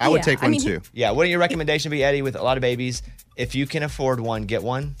 I would take one too. Yeah. Wouldn't your recommendation be, Eddie, with a lot of babies? If you can afford one, get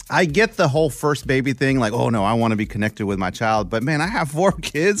one. I get the whole first baby thing, like, oh no, I want to be connected with my child. But man, I have 4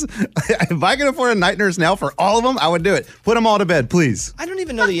 kids. If I can afford a night nurse now for all of them, I would do it. Put them all to bed, please. I don't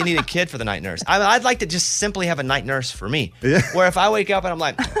even know that you need a kid for the night nurse. I'd like to just simply have a night nurse for me. Yeah. Where if I wake up and I'm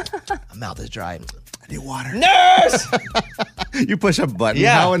like, my mouth is dry. I need water. Nurse! You push a button.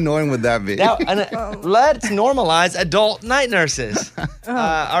 Yeah. How annoying would that be? Let's normalize adult night nurses. All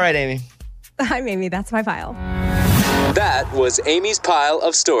right, Amy. Hi, Amy. That's my file. That was Amy's pile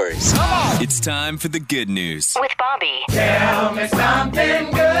of stories. It's time for the good news. With Bobby. Tell me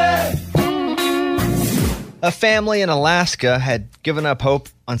something good. A family in Alaska had given up hope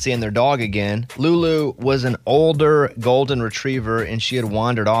on seeing their dog again. Lulu was an older golden retriever, and she had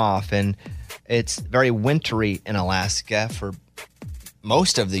wandered off. And it's very wintry in Alaska for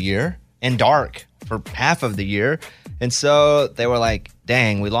most of the year and dark for half of the year. And so they were like,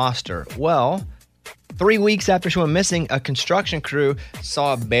 dang, we lost her. Well, 3 weeks after she went missing, a construction crew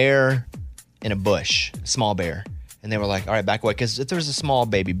saw a bear in a bush, a small bear. And they were like, all right, back away. Because if there's a small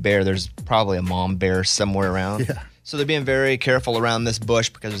baby bear, there's probably a mom bear somewhere around. Yeah. So they're being very careful around this bush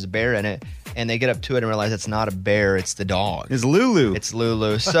because there's a bear in it. and they get up to it and realize it's not a bear, it's the dog. It's Lulu. It's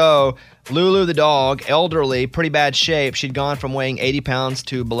Lulu. So Lulu, the dog, elderly, pretty bad shape. She'd gone from weighing 80 pounds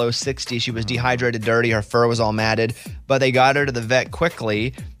to below 60. She was dehydrated, dirty. Her fur was all matted. But they got her to the vet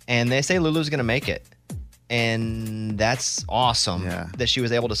quickly, and they say Lulu's going to make it. And that's awesome that she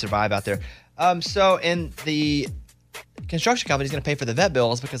was able to survive out there. And the construction company's going to pay for the vet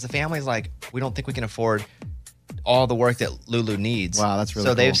bills because the family's like, we don't think we can afford all the work that Lulu needs. Wow, that's really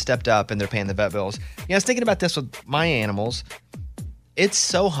So cool. they've stepped up and they're paying the vet bills. I was thinking about this with my animals. It's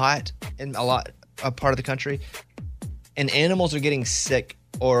so hot in a part of the country, and animals are getting sick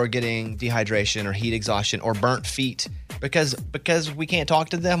or getting dehydration or heat exhaustion or burnt feet because we can't talk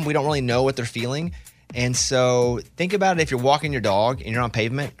to them. We don't really know what they're feeling. And so think about it if you're walking your dog and you're on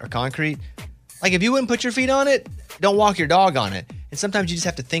pavement or concrete. Like if you wouldn't put your feet on it, don't walk your dog on it. And sometimes you just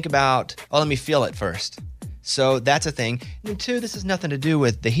have to think about, let me feel it first. So that's a thing. And two, this has nothing to do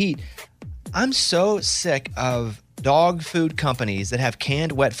with the heat. I'm so sick of dog food companies that have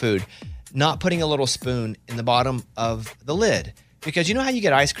canned wet food not putting a little spoon in the bottom of the lid. Because you know how you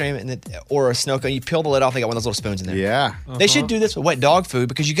get ice cream or a snow cone, you peel the lid off, they got one of those little spoons in there. Yeah. They should do this with wet dog food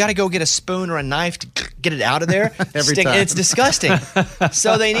because you got to go get a spoon or a knife to get it out of there. Every time. And it's disgusting.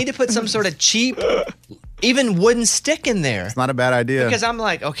 So they need to put some sort of cheap, even wooden stick in there. It's not a bad idea. Because I'm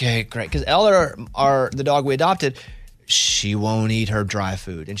like, okay, great. Because Eller, the dog we adopted, she won't eat her dry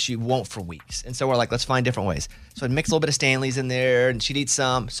food, and she won't for weeks. And so we're like, let's find different ways. So I'd mix a little bit of Stanley's in there, and she'd eat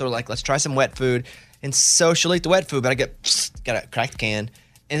some. So we're like, let's try some wet food. And so she'll eat the wet food, but I got a cracked can.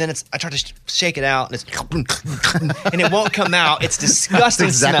 And then I try to shake it out, and and it won't come out. It's disgusting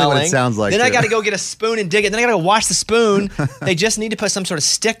That's exactly smelling. what it sounds like. Then I got to go get a spoon and dig it. Then I got to go wash the spoon. They just need to put some sort of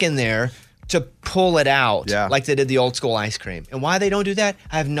stick in there to pull it out, like they did the old school ice cream. And why they don't do that,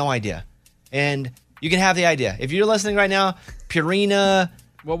 I have no idea. And you can have the idea. If you're listening right now, Purina.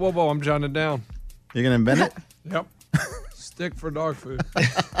 Whoa, I'm jotting it down. You're going to invent it? Yep. Stick for dog food.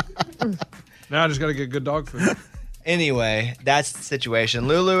 Now I just got to get good dog food. Anyway, that's the situation.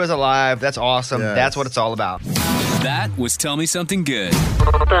 Lulu is alive. That's awesome. Yes. That's what it's all about. That was Tell Me Something Good.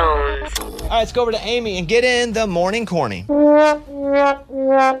 All right, let's go over to Amy and get in the morning corny. The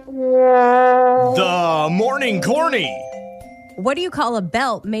morning corny. What do you call a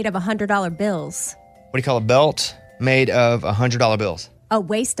belt made of $100 bills? What do you call a belt made of $100 bills? A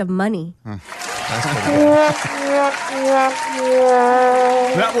waste of money. That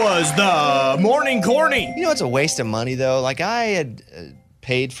was the morning corny. You know, it's a waste of money, though. Like, I had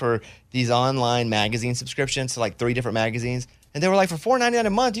paid for these online magazine subscriptions to like 3 different magazines, and they were like, for $4.99 a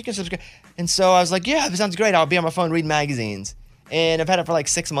month, you can subscribe. And so I was like, yeah, that sounds great. I'll be on my phone reading magazines. And I've had it for like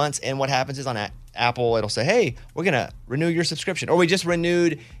 6 months, and what happens is on Apple, it'll say, hey, we're going to renew your subscription. Or we just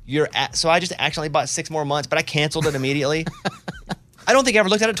renewed your so I just actually bought 6 more months, but I canceled it immediately. I don't think I ever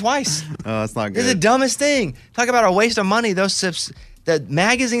looked at it twice. Oh, that's not good. It's the dumbest thing. Talk about a waste of money. The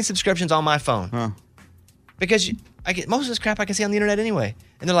magazine subscriptions on my phone. Huh. Because I get most of this crap I can see on the internet anyway.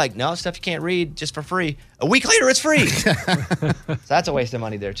 And they're like, no, stuff you can't read just for free. A week later, it's free. So that's a waste of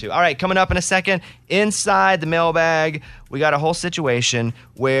money there, too. All right, coming up in a second, inside the mailbag, we got a whole situation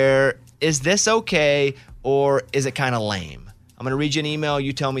where is this okay or is it kind of lame? I'm going to read you an email.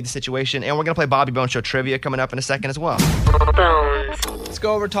 You tell me the situation. And we're going to play Bobby Bone Show trivia coming up in a second as well. Let's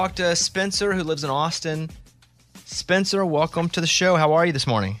go over and talk to Spencer, who lives in Austin. Spencer, welcome to the show. How are you this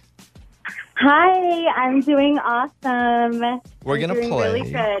morning? Hi, I'm doing awesome. We're going to play.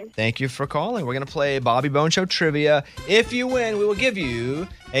 Really good. Thank you for calling. We're going to play Bobby Bone Show trivia. If you win, we will give you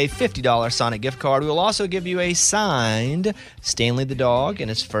a $50 Sonic gift card. We will also give you a signed Stanley the Dog in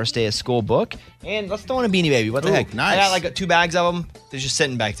his first day of school book. And let's throw in a Beanie Baby. What the heck? Nice. I got like 2 bags of them. They're just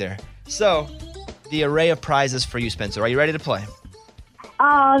sitting back there. So, the array of prizes for you, Spencer. Are you ready to play?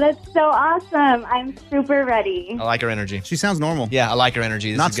 Oh, that's so awesome. I'm super ready. I like her energy. She sounds normal. Yeah, I like her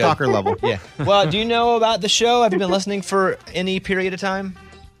energy. This Not is good. stalker level. Yeah. Well, do you know about the show? Have you been listening for any period of time?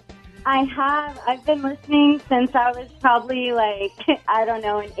 I have. I've been listening since I was probably like, I don't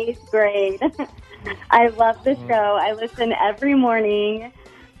know, in 8th grade. I love the show. I listen every morning.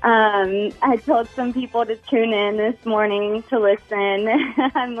 I told some people to tune in this morning to listen.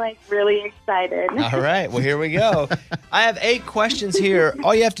 I'm like really excited. All right. Well, here we go. I have 8 questions here.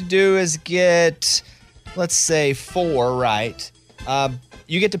 All you have to do is get, let's say, 4 right.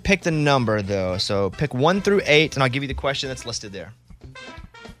 You get to pick the number, though. So pick 1 through 8, and I'll give you the question that's listed there.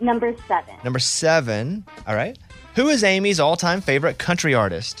 Number 7. Number 7. All right. Who is Amy's all-time favorite country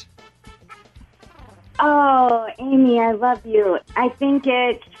artist? Oh, Amy, I love you. I think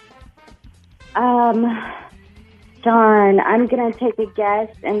it's, darn, I'm going to take a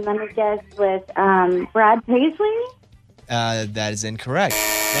guess, and let me guess with Brad Paisley? That is incorrect.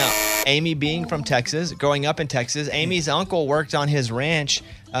 Now, Amy being from Texas, growing up in Texas, Amy's uncle worked on his ranch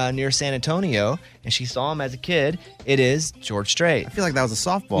near San Antonio, and she saw him as a kid. It is George Strait. I feel like that was a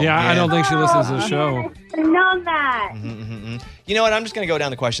softball. Yeah, I don't think she listens to the show. I know that. You know what? I'm just going to go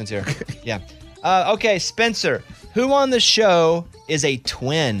down the questions here. Yeah. Okay, Spencer. Who on the show is a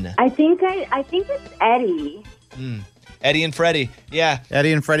twin? I think it's Eddie. Eddie and Freddie. Yeah.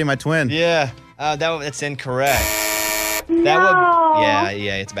 Eddie and Freddie, my twin. Yeah. That's incorrect. No. Yeah,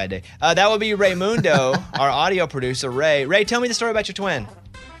 it's a bad day. That would be Raymundo, our audio producer, Ray. Ray, tell me the story about your twin.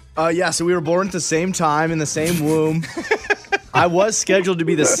 So we were born at the same time in the same womb. I was scheduled to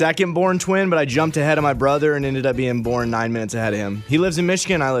be the second born twin, but I jumped ahead of my brother and ended up being born 9 minutes ahead of him. He lives in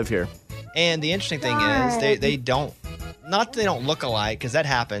Michigan, I live here. And the interesting thing is they don't, not that they don't look alike, because that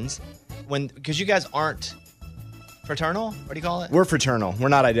happens, because you guys aren't fraternal? What do you call it? We're fraternal. We're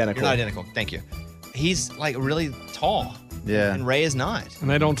not identical. You're not identical. Thank you. He's like really tall. Yeah. And Ray is not. And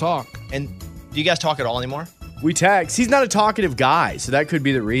they don't talk. And do you guys talk at all anymore? We text. He's not a talkative guy, so that could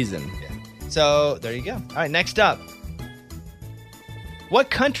be the reason. Yeah. So there you go. All right, next up. What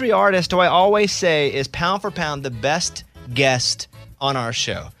country artist do I always say is pound for pound the best guest on our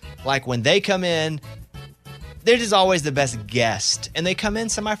show? Like when they come in, they're just always the best guest, and they come in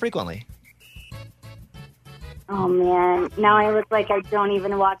semi-frequently. Oh man, now I look like I don't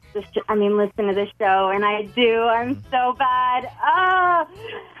even watch listen to the show, and I do. I'm so bad.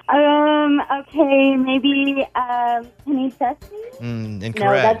 Okay, maybe Penny Chesney? Incorrect.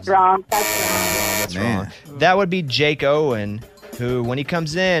 No, that's wrong. That's wrong. That would be Jake Owen, who, when he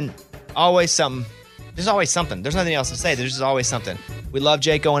comes in, always something. There's always something. There's nothing else to say. There's just always something. We love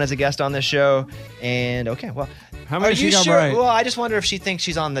Jake Owen as a guest on this show. And, okay, well. How many she got sure? right? Well, I just wonder if she thinks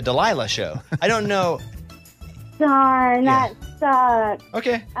she's on the Delilah show. I don't know. Darn, that sucks.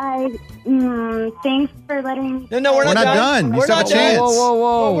 Okay. Thanks for letting me. No, we're not done. You still have a chance.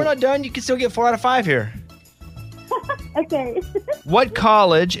 Whoa, we're not done. You can still get 4 out of 5 here. Okay. What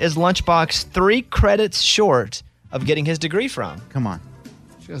college is Lunchbox 3 credits short of getting his degree from? Come on.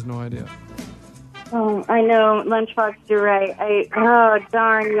 She has no idea. Oh, I know. Lunchbox, you're right. Oh,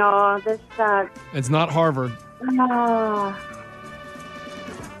 darn, y'all. This sucks. It's not Harvard. Oh.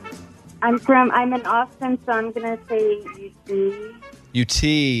 I'm in Austin, so I'm going to say UT. UT.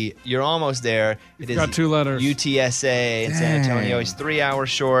 You're almost there. It is got 2 letters. UTSA in San Antonio. He's 3 hours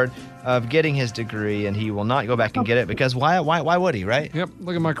short of getting his degree, and he will not go back and get it because why would he, right? Yep.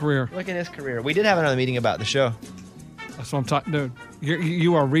 Look at my career. Look at his career. We did have another meeting about the show. That's what I'm talking, dude.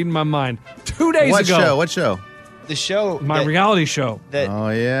 You are reading my mind. 2 days ago. What show? The show. My reality show. That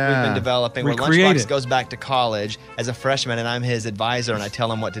we've been developing where Lunchbox goes back to college as a freshman, and I'm his advisor, and I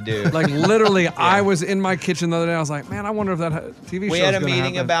tell him what to do. Like, literally, I was in my kitchen the other day. I was like, man, I wonder if that TV show We had a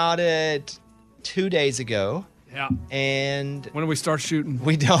meeting about it 2 days ago. Yeah. And when do we start shooting?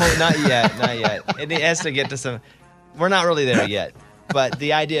 We don't. Not yet. Not yet. It has to get to some. We're not really there yet. But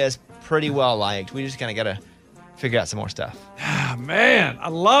the idea is pretty well liked. We just kind of got to figure out some more stuff. Man, I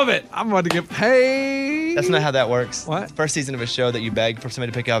love it. I'm about to get paid. That's not how that works. What? First season of a show that you beg for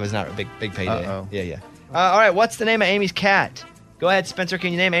somebody to pick up is not a big payday. Uh-oh. Yeah. All right, what's the name of Amy's cat? Go ahead, Spencer.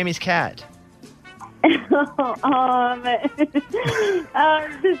 Can you name Amy's cat? This is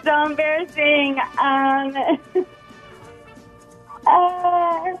so embarrassing.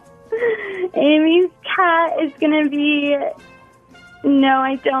 Amy's cat is going to be... No,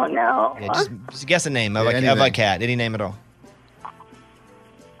 I don't know. Yeah, just guess a name of a cat. Any name at all.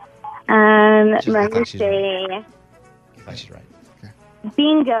 Let me say. She's right.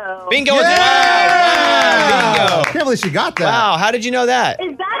 Bingo. Bingo! Wow! Bingo! I can't believe she got that. Wow! How did you know that?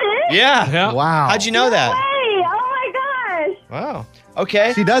 Is that it? Yeah. Wow. How'd you know that? Hey! Oh my gosh! Wow.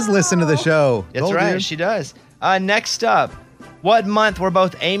 Okay. She does listen to the show. That's Gold, right. dude. She does. Next up, what month were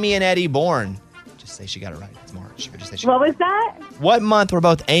both Amy and Eddie born? Just say she got it right. It's March. But just say What was that? What month were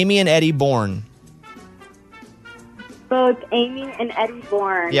both Amy and Eddie born? Both Amy and Eddie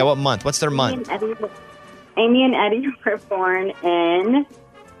born. Yeah, what month? What's their month? Amy and Eddie were born in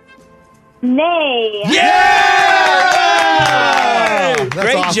May. Yeah! That's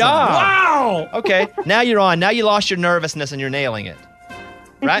Great awesome. job. Wow! Okay, now you're on. Now you lost your nervousness and you're nailing it.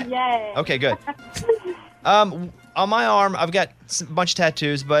 Right? Yay. Okay, good. On my arm, I've got a bunch of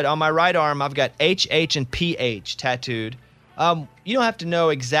tattoos, but on my right arm, I've got H, and PH tattooed. You don't have to know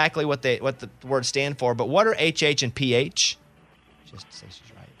exactly what the words stand for, but what are H, and PH? Just say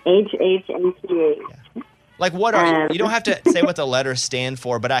she's right. H, and PH. Yeah. Like what are you don't have to say what the letters stand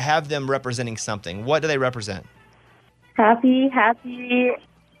for, but I have them representing something. What do they represent? Happy.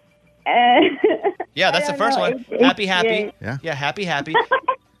 Yeah, that's the first one. Happy. Yeah. Yeah, happy.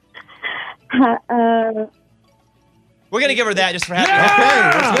 We're going to give her that just for having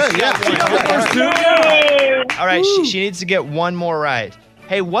Okay, that's good. Yeah. All right, she needs to get one more right.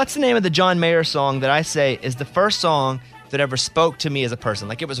 Hey, what's the name of the John Mayer song that I say is the first song that ever spoke to me as a person?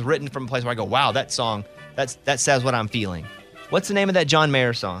 Like it was written from a place where I go, wow, that song, that says what I'm feeling. What's the name of that John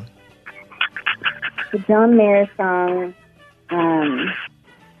Mayer song? The John Mayer song,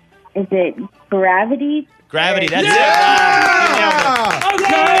 is it Gravity? Gravity, that's it.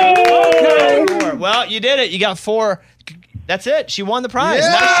 Okay. Well, you did it. You got 4. That's it. She won the prize.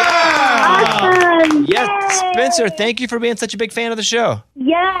 Nice job. Awesome. Yes, Spencer, thank you for being such a big fan of the show.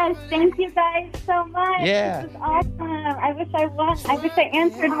 Yes, thank you guys so much. Yeah. This is awesome. I wish I won. I wish I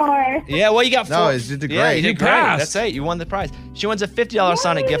answered more. Yeah, well, you got 4. No, you did great. Yeah, you did You great. passed. That's it. You won the prize. She wins a $50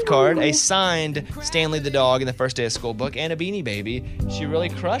 Sonic gift card, a signed Stanley the Dog in the First Day of School book, and a Beanie Baby. She really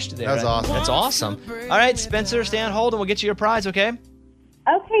crushed there. That was awesome. That's awesome. All right, Spencer, stay on hold and we'll get you your prize, okay?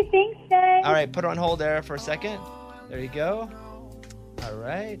 Okay, thanks, guys. All right, put her on hold there for a second. There you go. All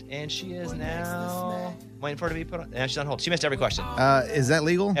right, and she is now waiting for her to be put on. And she's on hold. She missed every question. Is that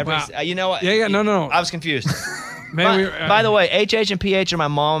legal? You know what? Yeah, no. I was confused. Man, by the way, HH and PH are my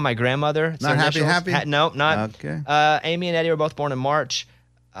mom and my grandmother. It's Not their happy, initials. happy? No, not. Okay. Amy and Eddie were both born in March.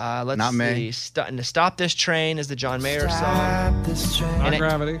 Let's Not see. May. Stop This Train is the John Mayer song. Not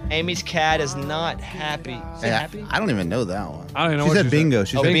Gravity. Amy's cat is not happy. Is it happy? I don't even know that one. I don't even know She what said you bingo.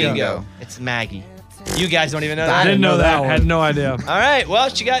 She Oh, said bingo. It's Maggie. You guys don't even know that? I didn't know that. Had no idea. All right. Well,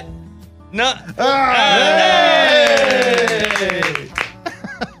 she got no. Hey!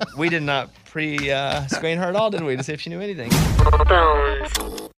 We did not pre-screen her at all, did we, to see if she knew anything?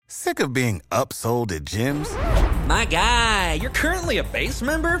 Sick of being upsold at gyms? My guy, you're currently a base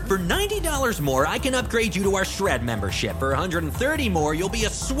member? For $90 more, I can upgrade you to our Shred membership. For $130 more, you'll be a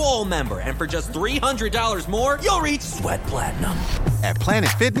Swole member. And for just $300 more, you'll reach Sweat Platinum. At Planet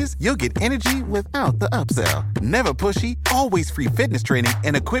Fitness, you'll get energy without the upsell. Never pushy, always free fitness training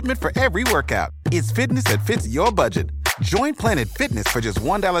and equipment for every workout. It's fitness that fits your budget. Join Planet Fitness for just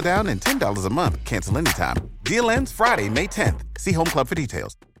 $1 down and $10 a month. Cancel anytime. Deal ends Friday, May 10th. See Home Club for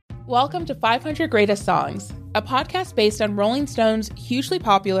details. Welcome to 500 Greatest Songs, a podcast based on Rolling Stone's hugely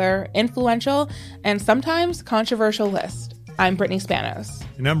popular, influential, and sometimes controversial list. I'm Brittany Spanos.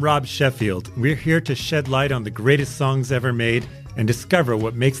 And I'm Rob Sheffield. We're here to shed light on the greatest songs ever made and discover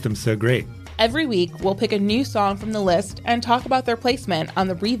what makes them so great. Every week, we'll pick a new song from the list and talk about their placement on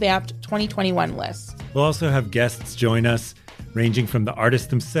the revamped 2021 list. We'll also have guests join us, ranging from the artists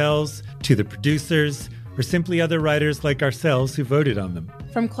themselves to the producers, or simply other writers like ourselves who voted on them.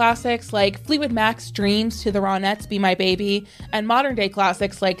 From classics like Fleetwood Mac's Dreams to the Ronettes' Be My Baby, and modern-day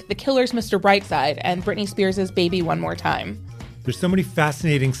classics like The Killers' Mr. Brightside and Britney Spears' Baby One More Time. There's so many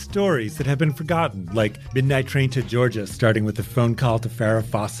fascinating stories that have been forgotten, like Midnight Train to Georgia, starting with a phone call to Farrah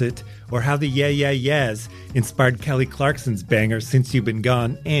Fawcett, or how the Yeah Yeah Yeahs inspired Kelly Clarkson's banger Since You've Been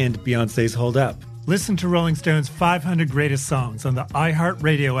Gone and Beyoncé's Hold Up. Listen to Rolling Stone's 500 Greatest Songs on the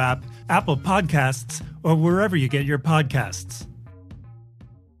iHeartRadio app, Apple Podcasts, or wherever you get your podcasts.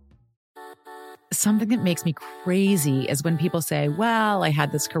 Something that makes me crazy is when people say, well, I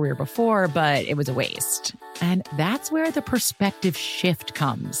had this career before, but it was a waste. And that's where the perspective shift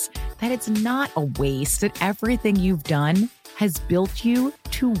comes, that it's not a waste, that everything you've done has built you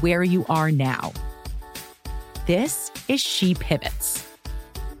to where you are now. This is She Pivots,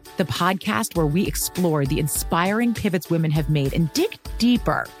 the podcast where we explore the inspiring pivots women have made and dig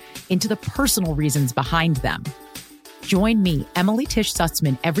deeper into the personal reasons behind them. Join me, Emily Tish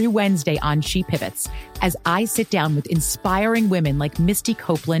Sussman, every Wednesday on She Pivots as I sit down with inspiring women like Misty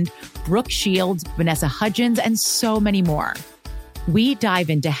Copeland, Brooke Shields, Vanessa Hudgens, and so many more. We dive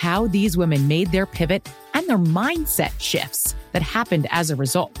into how these women made their pivot and their mindset shifts that happened as a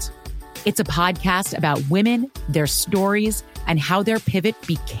result. It's a podcast about women, their stories, and how their pivot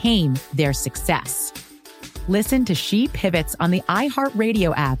became their success. Listen to She Pivots on the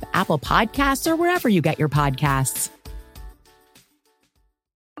iHeartRadio app, Apple Podcasts, or wherever you get your podcasts.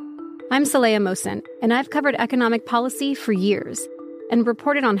 I'm Saleha Mohsen, and I've covered economic policy for years and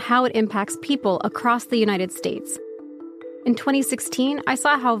reported on how it impacts people across the United States. In 2016, I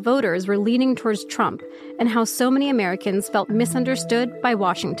saw how voters were leaning towards Trump and how so many Americans felt misunderstood by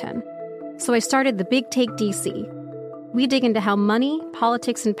Washington. So I started the Big Take DC. We dig into how money,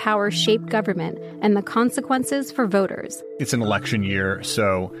 politics, and power shape government and the consequences for voters. It's an election year,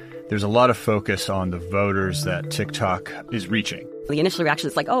 so there's a lot of focus on the voters that TikTok is reaching. The initial reaction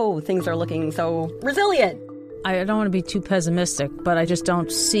is like, oh, things are looking so resilient. I don't want to be too pessimistic, but I just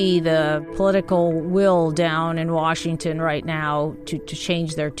don't see the political will down in Washington right now to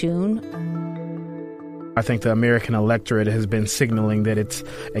change their tune. I think the American electorate has been signaling that it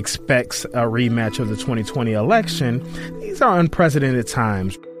expects a rematch of the 2020 election. These are unprecedented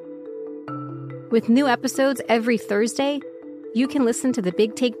times. With new episodes every Thursday, you can listen to The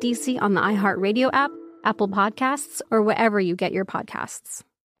Big Take DC on the iHeartRadio app, Apple Podcasts, or wherever you get your podcasts.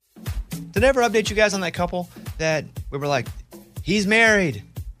 Did I ever update you guys on that couple that we were like, he's married.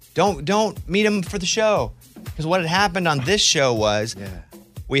 Don't meet him for the show. Because what had happened on this show was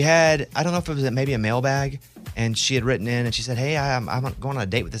we had, I don't know if it was maybe a mailbag, and she had written in and she said, hey, I'm going on a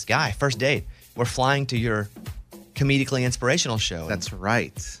date with this guy. First date. We're flying to your comedically inspirational show. That's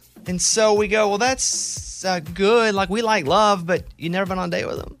right. And so we go, well, that's good. Like, we like love, but you never been on a date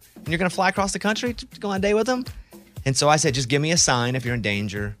with him. And you're going to fly across the country to go on a date with him? And so I said, just give me a sign if you're in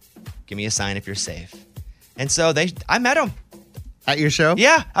danger. Give me a sign if you're safe. And so I met him. At your show?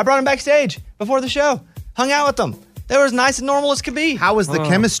 Yeah. I brought him backstage before the show. Hung out with them. They were as nice and normal as could be. How was the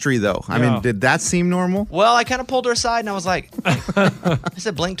chemistry, though? I mean, did that seem normal? Well, I kind of pulled her aside and I was like, I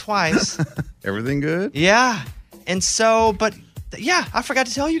said, blink twice. Everything good? Yeah. And so, but yeah, I forgot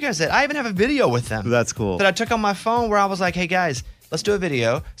to tell you guys that. I even have a video with them. That's cool. That I took on my phone where I was like, hey guys, let's do a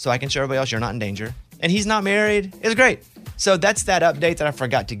video so I can show everybody else you're not in danger. And he's not married. It was great. So that's that update that I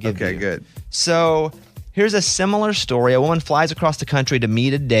forgot to give you. Okay, good. So here's a similar story. A woman flies across the country to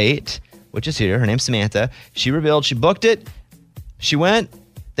meet a date, which is here. Her name's Samantha. She revealed she booked it. She went.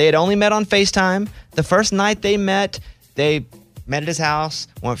 They had only met on FaceTime. The first night they met at his house,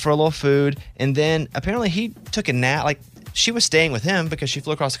 went for a little food, and then apparently he took a nap. Like, she was staying with him because she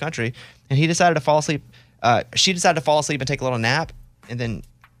flew across the country, and he decided to fall asleep. She decided to fall asleep and take a little nap, and then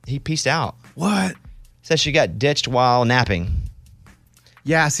he peaced out. What? Says she got ditched while napping.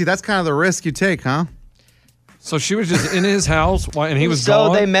 Yeah, see, that's kind of the risk you take, huh? So she was just in his house and he was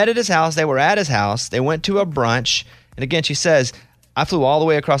gone? So they met at his house. They were at his house. They went to a brunch. And again, she says, I flew all the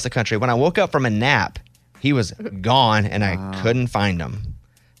way across the country. When I woke up from a nap, he was gone and I couldn't find him.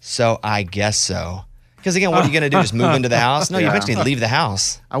 So I guess so. Because again, what are you going to do? Just move into the house? No, you eventually leave the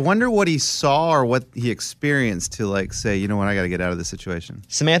house. I wonder what he saw or what he experienced to like say, you know what, I got to get out of this situation.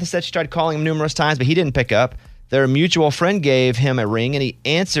 Samantha said she tried calling him numerous times, but he didn't pick up. Their mutual friend gave him a ring and he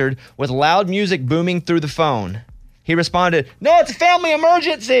answered with loud music booming through the phone. He responded, no, it's a family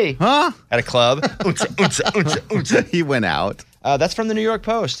emergency. Huh? At a club. He went out. That's from the New York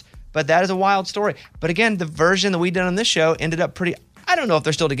Post. But that is a wild story. But again, the version that we did on this show ended up pretty, I don't know if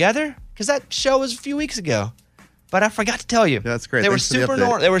they're still together because that show was a few weeks ago. But I forgot to tell you. That's great. They were Thanks for the super update.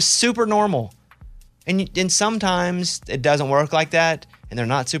 normal. They were super normal. And sometimes it doesn't work like that and they're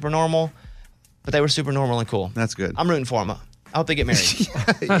not super normal. But they were super normal and cool. That's good. I'm rooting for them. I hope they get married.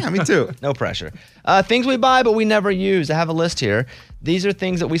 Yeah, me too. No pressure. Things we buy but we never use. I have a list here. These are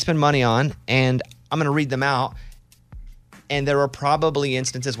things that we spend money on, and I'm going to read them out. And there are probably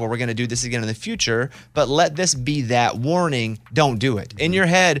instances where we're going to do this again in the future, but let this be that warning. Don't do it. In your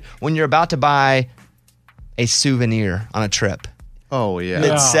head, when you're about to buy a souvenir on a trip. Oh, yeah.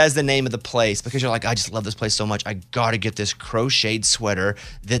 That says the name of the place because you're like, I just love this place so much. I got to get this crocheted sweater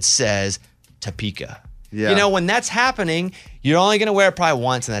that says Topeka. Yeah. You know, when that's happening, you're only going to wear it probably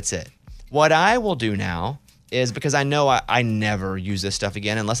once and that's it. What I will do now is, because I know I never use this stuff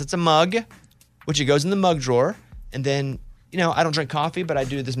again unless it's a mug, which it goes in the mug drawer. And then, you know, I don't drink coffee, but I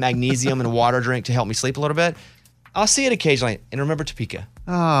do this magnesium and water drink to help me sleep a little bit. I'll see it occasionally and remember Topeka.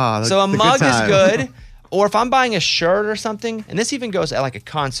 Oh, so a mug is good. Or if I'm buying a shirt or something, and this even goes at like a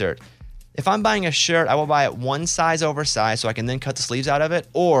concert. If I'm buying a shirt, I will buy it one size oversized so I can then cut the sleeves out of it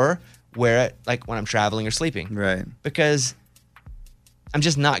or wear it like when I'm traveling or sleeping. Right. Because I'm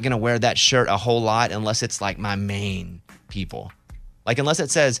just not going to wear that shirt a whole lot unless it's like my main people. Like unless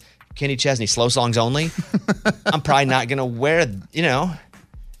it says Kenny Chesney, slow songs only, I'm probably not going to wear, you know.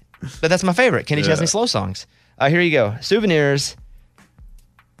 But that's my favorite, Kenny Chesney slow songs. Here you go. Souvenirs,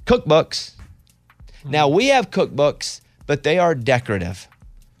 cookbooks. Now we have cookbooks, but they are decorative.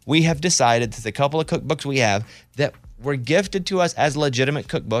 We have decided that the couple of cookbooks we have that were gifted to us as legitimate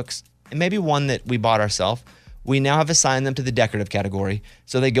cookbooks, and maybe one that we bought ourselves, we now have assigned them to the decorative category.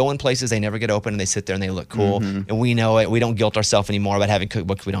 So they go in places they never get open and they sit there and they look cool. Mm-hmm. And we know it. We don't guilt ourselves anymore about having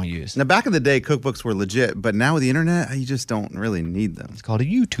cookbooks we don't use. Now, back in the day, cookbooks were legit, but now with the internet, you just don't really need them. It's called a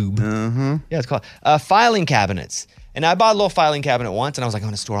YouTube. Uh-huh. Yeah, it's called filing cabinets. And I bought a little filing cabinet once and I was like, I'm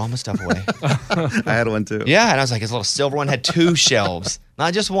going to store all my stuff away. I had one too. Yeah, and I was like, this little silver one had 2 shelves.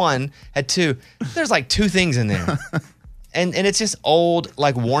 Not just one, had 2. There's like 2 things in there. And it's just old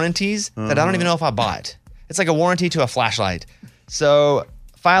like warranties that I don't even know if I bought. It's like a warranty to a flashlight. So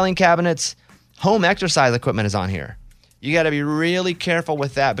filing cabinets, home exercise equipment is on here. You got to be really careful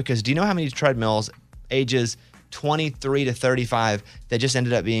with that because do you know how many treadmills ages 23 to 35 that just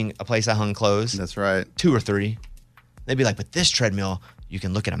ended up being a place I hung clothes. That's right. 2 or 3. They'd be like, but this treadmill, you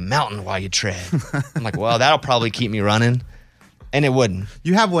can look at a mountain while you tread. I'm like, well, that'll probably keep me running. And it wouldn't.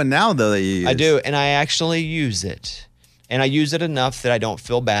 You have one now, though, that you use. I do, and I actually use it. And I use it enough that I don't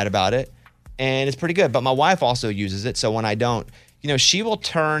feel bad about it. And it's pretty good. But my wife also uses it, so when I don't, she will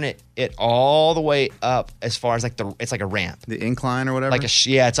turn it all the way up as far as it's like a ramp. The incline or whatever?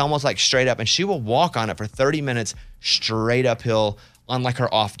 It's almost like straight up. And she will walk on it for 30 minutes straight uphill on like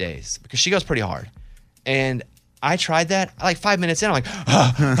her off days because she goes pretty hard. And I tried that. Like 5 minutes in, I'm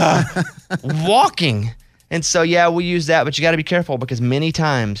like, walking. And so, yeah, we use that, but you got to be careful because many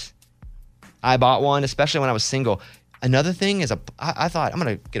times I bought one, especially when I was single. Another thing is I thought I'm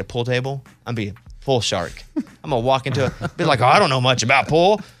going to get a pool table. I'm going to be a pool shark. I'm going to walk into it, be like, I don't know much about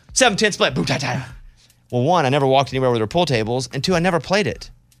pool. 7-10 split. Boom, ta-ta. Well, 1, I never walked anywhere where there were pool tables. And 2, I never played it.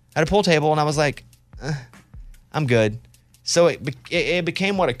 I had a pool table and I was like, I'm good. So it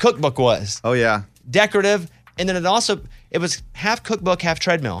became what a cookbook was. Oh, yeah. Decorative. And then it was half cookbook, half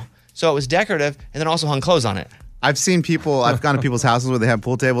treadmill. So it was decorative and then also hung clothes on it. I've gone to people's houses where they have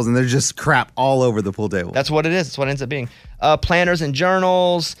pool tables and there's just crap all over the pool table. That's what it is. That's what it ends up being. Planners and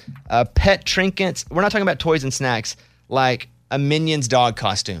journals, pet trinkets. We're not talking about toys and snacks like a Minions dog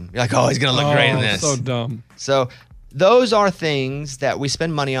costume. You're like, oh, he's going to look great in this. So dumb. So those are things that we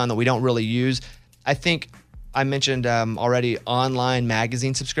spend money on that we don't really use. I think I mentioned already online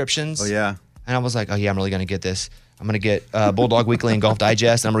magazine subscriptions. Oh, yeah. And I was like, oh, yeah, I'm really going to get this. I'm going to get Bulldog Weekly and Golf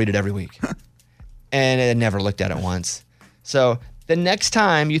Digest, and I'm going to read it every week. And I never looked at it once. So the next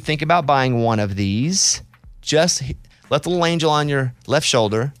time you think about buying one of these, just let the little angel on your left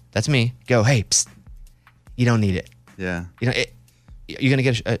shoulder, that's me, go, hey, psst, you don't need it. Yeah. You're going to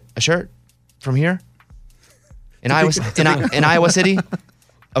get a shirt from here? In Iowa City?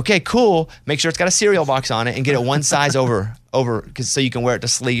 Okay, cool. Make sure it's got a cereal box on it and get it one size over so you can wear it to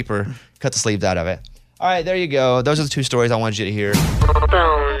sleep or cut the sleeves out of it. All right, there you go. Those are the 2 stories I wanted you to hear.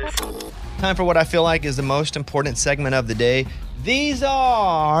 Time for what I feel like is the most important segment of the day. These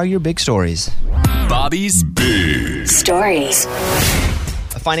are your big stories. Bobby's Big Stories.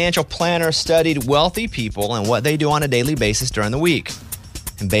 A financial planner studied wealthy people and what they do on a daily basis during the week.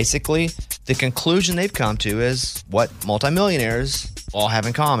 And basically, the conclusion they've come to is what multimillionaires all have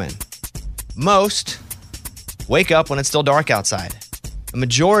in common. Most wake up when it's still dark outside. The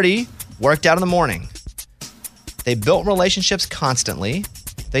majority worked out in the morning. They built relationships constantly.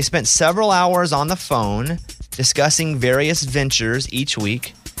 They spent several hours on the phone discussing various ventures each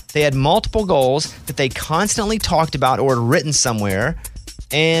week. They had multiple goals that they constantly talked about or had written somewhere.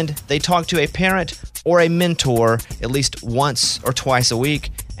 And they talked to a parent or a mentor at least once or twice a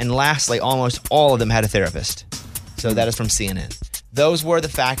week. And lastly, almost all of them had a therapist. So that is from CNN. Those were the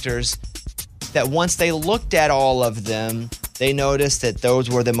factors that once they looked at all of them, they noticed that those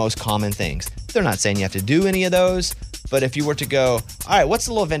were the most common things. They're not saying you have to do any of those, but if you were to go, all right, what's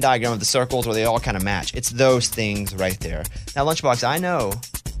the little Venn diagram of the circles where they all kind of match? It's those things right there. Now, Lunchbox, I know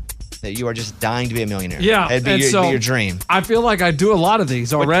that you are just dying to be a millionaire. Yeah. It'd be your dream. I feel like I do a lot of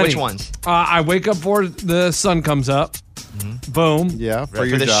these already. Which ones? I wake up before the sun comes up. Mm-hmm. Boom. Yeah, for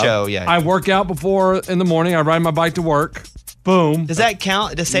the show, yeah. I work out before in the morning. I ride my bike to work. Boom. Does that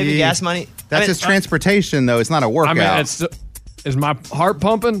count to save you gas money? That's just transportation, though. It's not a workout. I mean, is my heart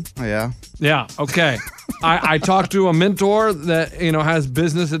pumping? Oh, yeah. Yeah. Okay. I talked to a mentor that has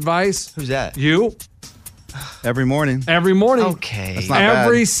business advice. Who's that? You. Every morning. Every morning. Okay. That's not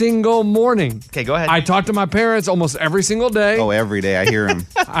every bad. single morning. Okay, go ahead. I talk to my parents almost every single day. Oh, every day I hear them.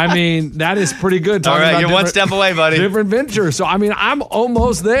 I mean, that is pretty good. All Talking right, about you're one step away, buddy. Different ventures. So, I mean, I'm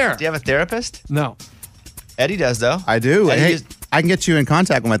almost there. Do you have a therapist? No. Eddie does, though. I do. Eddie Hey, I can get you in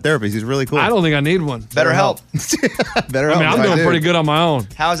contact with my therapist. He's really cool. I don't think I need one. Better help. Better I help. mean, I'm doing pretty good on my own.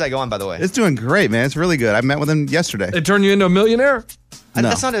 How is that going, by the way? It's doing great, man. It's really good. I met with him yesterday. It turned you into a millionaire? No.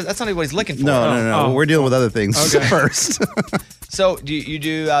 That's not what he's looking for. No. Oh. We're dealing with other things first. So, do you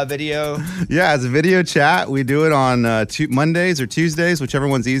do video? Yeah, it's a video chat. We do it on Mondays or Tuesdays, whichever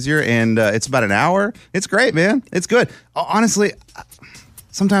one's easier, and it's about an hour. It's great, man. It's good. Honestly,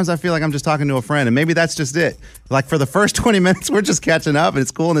 sometimes I feel like I'm just talking to a friend, and maybe that's just it. Like, for the first 20 minutes, we're just catching up, and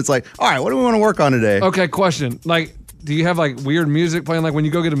it's cool, and it's like, all right, what do we want to work on today? Okay, question. Like, do you have, like, weird music playing? Like, when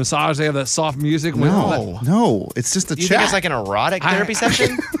you go get a massage, they have that soft music? No. It's just a You chat. think it's like an erotic therapy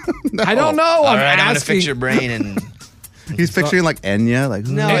session? No. I don't know. All right, I'm going to asking. fix your brain and... He's picturing, like, Enya. Like,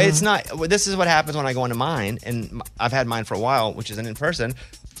 No, it's not. This is what happens when I go into mine, and I've had mine for a while, which isn't in person.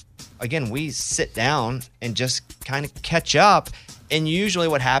 Again, we sit down and just kind of catch up, and usually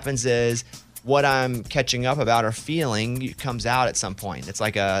what happens is what I'm catching up about or feeling comes out at some point. It's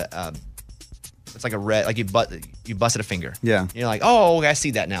like It's like a red, like you busted a finger. Yeah. And you're like, oh, okay, I see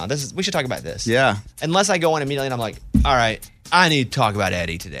that now. We should talk about this. Yeah. Unless I go in immediately and I'm like, all right, I need to talk about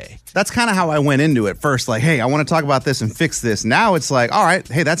Eddie today. That's kind of how I went into it first. Like, hey, I want to talk about this and fix this. Now it's like, all right,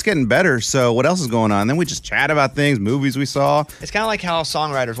 hey, that's getting better. So what else is going on? Then we just chat about things, movies we saw. It's kind of like how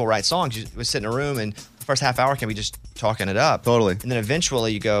songwriters will write songs. You would sit in a room and the first half hour can be just talking it up. Totally. And then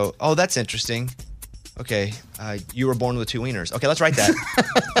eventually you go, oh, that's interesting. Okay, you were born with 2 wieners. Okay, let's write that.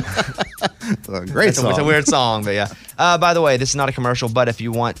 Great song. It's a weird song, but yeah. By the way, this is not a commercial, but if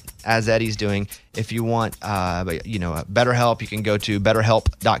you want, as Eddie's doing, if you want, BetterHelp, you can go to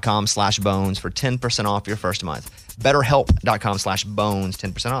betterhelp.com/bones for 10% off your first month. betterhelp.com/bones,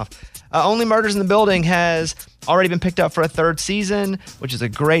 10% off. Only Murders in the Building has already been picked up for a 3rd season, which is a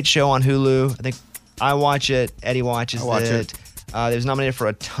great show on Hulu. I think I watch it. Eddie watches it. It was nominated for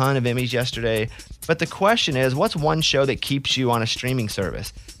a ton of Emmys yesterday. But the question is, what's one show that keeps you on a streaming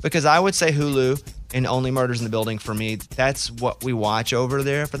service? Because I would say Hulu and Only Murders in the Building for me. That's what we watch over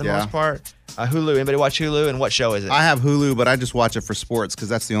there for the most part. Hulu. Anybody watch Hulu? And what show is it? I have Hulu, but I just watch it for sports because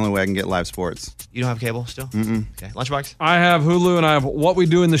that's the only way I can get live sports. You don't have cable still? Mm-mm. Okay. Lunchbox? I have Hulu and I have What We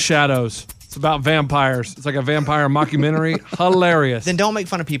Do in the Shadows. It's about vampires. It's like a vampire mockumentary. Hilarious. Then don't make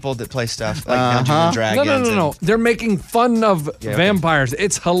fun of people that play stuff like Dungeons and Dragons. No. They're making fun of vampires.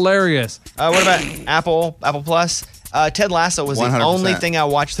 It's hilarious. What about Apple Plus? Ted Lasso was 100%. The only thing I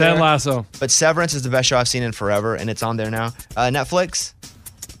watched there. Ted Lasso. But Severance is the best show I've seen in forever, and it's on there now. Netflix?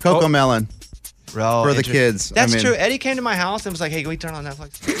 Coco Melon. Bro, for the kids. That's true. Eddie came to my house and was like, hey, can we turn on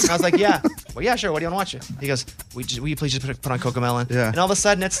Netflix? And I was like, yeah. Well, yeah, sure. What do you want to watch it? He goes, will you please just put on Coco Melon? Yeah. And all of a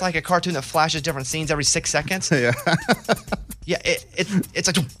sudden, it's like a cartoon that flashes different scenes every 6 seconds. Yeah. Yeah, it's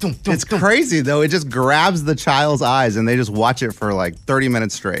like, it's crazy, though. It just grabs the child's eyes, and they just watch it for like 30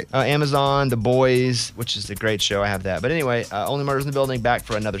 minutes straight. Amazon, The Boys, which is a great show. I have that. But anyway, Only Murders in the Building back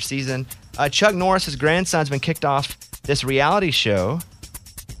for another season. Chuck Norris, his grandson's been kicked off this reality show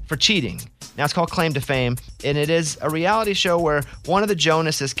for cheating. Now, it's called Claim to Fame, and it is a reality show where one of the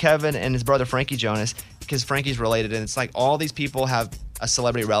Jonases, Kevin, and his brother Frankie Jonas, because Frankie's related, and it's like all these people have a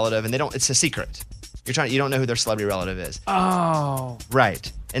celebrity relative, and it's a secret. You don't know who their celebrity relative is. Oh. Right.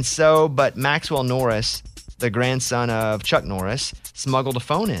 And so, but Maxwell Norris, the grandson of Chuck Norris, smuggled a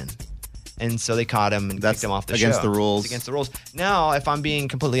phone in. And so they caught him and kicked him off the show. Against the rules. It's against the rules. Now, if I'm being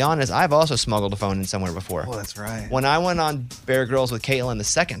completely honest, I've also smuggled a phone in somewhere before. Oh, that's right. When I went on Bear Grylls with Caitlin the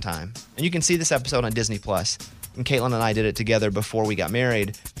second time, and you can see this episode on Disney Plus, and Caitlin and I did it together before we got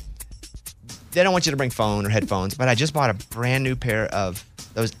married. They don't want you to bring phone or headphones, but I just bought a brand new pair of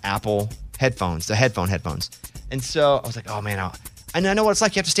those Apple headphones, the headphones. And so I was like, oh man, and I know what it's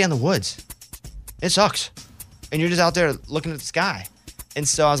like. You have to stay in the woods. It sucks. And you're just out there looking at the sky. And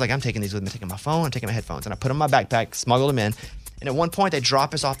so I was like, I'm taking these with me. I'm taking my phone, I'm taking my headphones. And I put them in my backpack, smuggled them in. And at one point, they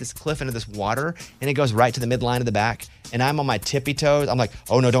drop us off this cliff into this water, and it goes right to the midline of the back. And I'm on my tippy toes. I'm like,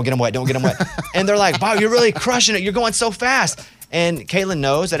 oh no, don't get them wet, don't get them wet. And they're like, wow, you're really crushing it. You're going so fast. And Caitlin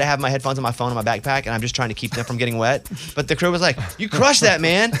knows that I have my headphones and my phone in my backpack, and I'm just trying to keep them from getting wet. But the crew was like, you crushed that,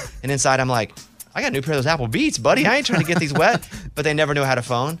 man. And inside, I'm like, I got a new pair of those Apple Beats, buddy. I ain't trying to get these wet. But they never knew how to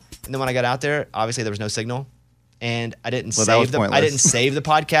phone. And then when I got out there, obviously there was no signal. And I didn't save the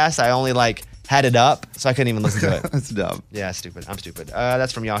podcast. I only had it up, so I couldn't even listen to it. That's dumb. Yeah, stupid. I'm stupid.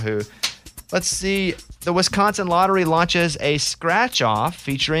 That's from Yahoo. Let's see. The Wisconsin Lottery launches a scratch-off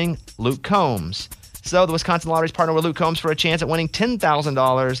featuring Luke Combs. So the Wisconsin Lottery's partnered with Luke Combs for a chance at winning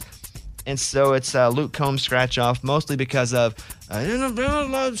 $10,000. And so it's Luke Combs scratch-off, mostly because of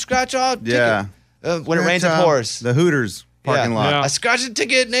scratch-off ticket. Yeah. When it rains, it pours. The Hooters parking lot. Yeah. I scratched a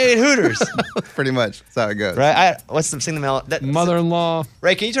ticket and ate Hooters. Pretty much. That's how it goes. Right? Sing the melody? Mother-in-law.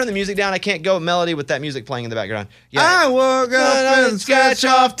 Ray, can you turn the music down? I can't go melody with that music playing in the background. Yeah. I woke up and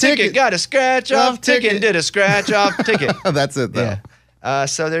scratch-off ticket. Got a scratch-off ticket. Did a scratch-off ticket. That's it, though. Yeah.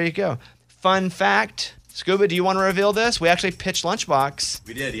 So there you go. Fun fact. Scuba, do you want to reveal this? We actually pitched Lunchbox.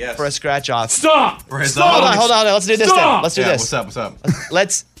 We did, yes. For a scratch-off. Stop! Hold on. Let's do this then. Let's do this. What's up?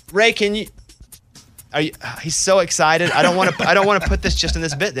 Ray, can you... He's so excited. I don't want to put this just in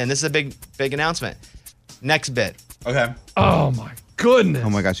this bit then. This is a big announcement. Next bit. Okay. Oh my goodness. Oh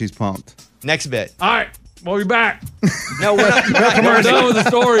my gosh, he's pumped. Next bit. All right. We'll be back. No, we're not done with the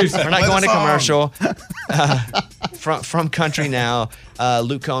stories. We're not going to commercial. From Country Now,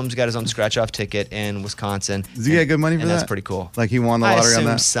 Luke Combs got his own scratch-off ticket in Wisconsin. Does he get good money for that? That's pretty cool. Like he won the lottery on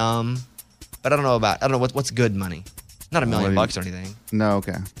that? I assume some, but I don't know what's good money. Not $1 million or anything. No,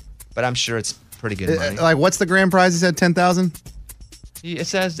 okay. But I'm sure it's pretty good money. Like, what's the grand prize? He said $10,000. It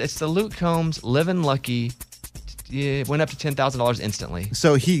says it's the Luke Combs Living Lucky it went up to $10,000 instantly.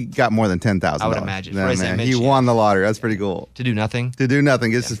 So he got more than $10,000. I would imagine. Yeah, For his man, image, he yeah. won the lottery. That's pretty cool. To do nothing. To do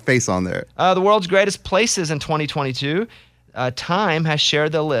nothing. Gets his face on there. The world's greatest places in 2022. Time has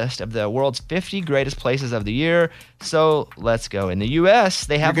shared the list of the world's 50 greatest places of the year. So let's go. In the U.S.,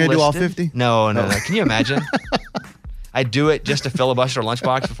 they have You're gonna listed. do all 50? No. Can you imagine? I do it just to filibuster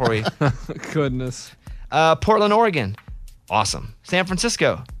Lunchbox before we. Goodness. Portland, Oregon. Awesome. San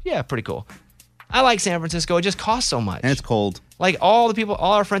Francisco. Yeah, pretty cool. I like San Francisco. It just costs so much. And it's cold. Like all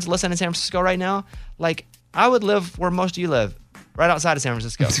our friends listening in San Francisco right now, like I would live where most of you live, right outside of San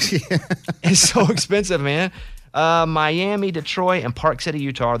Francisco. It's so expensive, man. Miami, Detroit, and Park City,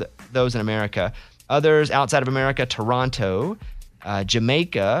 Utah are those in America. Others outside of America, Toronto,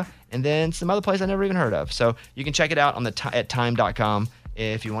 Jamaica, and then some other place I never even heard of. So you can check it out on at time.com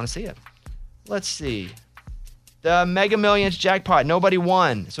if you want to see it. Let's see. The Mega Millions jackpot. Nobody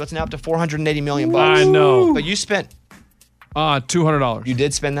won, so it's now up to $480 million. I know. But you spent $200. You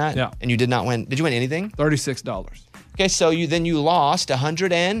did spend that? Yeah. And you did not win. Did you win anything? $36. Okay, so you lost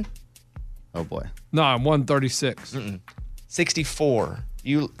 100 and oh boy. No, I won 36. 64.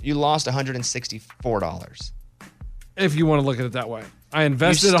 You lost $164. If you want to look at it that way. I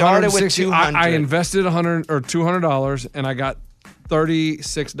invested You started with $160. I invested $200 and I got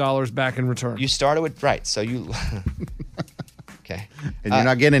 $36 back in return. You started with right, so you okay. And you're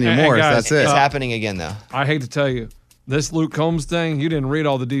not getting any more, so guys, that's it. It's happening again though. I hate to tell you, this Luke Combs thing, you didn't read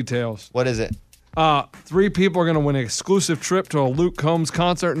all the details. What is it? 3 people are going to win an exclusive trip to a Luke Combs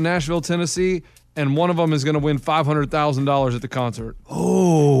concert in Nashville, Tennessee, and one of them is going to win $500,000 at the concert.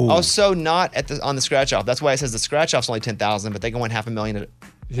 Also not on the scratch off. That's why it says the scratch off's only $10,000, but they can win $500,000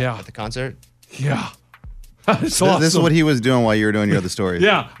 at the concert. Yeah. This is what he was doing while you were doing your other stories.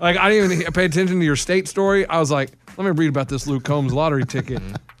 Yeah, like I didn't even pay attention to your state story. I was like, let me read about this Luke Combs lottery ticket.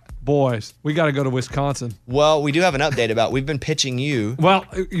 Boys, we got to go to Wisconsin. Well, we do have an update we've been pitching you. Well,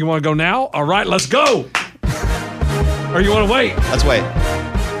 you want to go now? All right, let's go. Or you want to wait? Let's wait.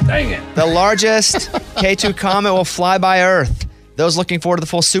 Dang it. The largest K2 comet will fly by Earth. Those looking forward to the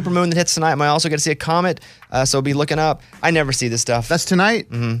full supermoon that hits tonight might also get to see a comet, so be looking up. I never see this stuff. That's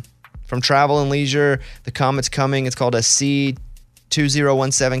tonight? Mm-hmm. From Travel and Leisure, the comet's coming. It's called a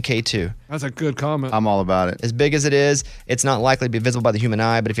C2017K2. That's a good comment. I'm all about it. As big as it is, it's not likely to be visible by the human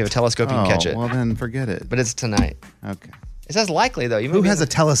eye, but if you have a telescope, you can catch it. Well, then forget it. But it's tonight. Okay. It says likely, though. Who has a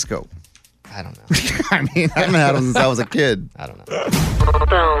telescope? I don't know. I mean, I haven't had them since I was a kid. I don't know. I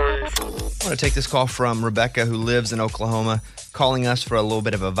want to take this call from Rebecca, who lives in Oklahoma, calling us for a little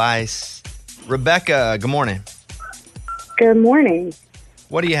bit of advice. Rebecca, good morning. Good morning.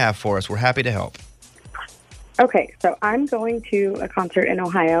 What do you have for us? We're happy to help. Okay, so I'm going to a concert in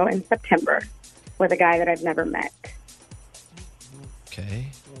Ohio in September with a guy that I've never met Okay.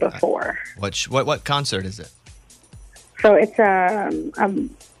 before. What concert is it? So it's a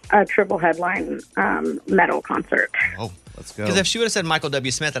triple headline metal concert. Oh, let's go. Because if she would have said Michael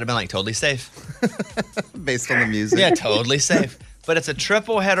W. Smith, I'd have been like, totally safe. Based on the music. Yeah, totally safe. But it's a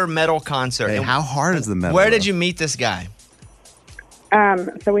triple header metal concert. Hey, And how hard is the metal? Where did you meet this guy?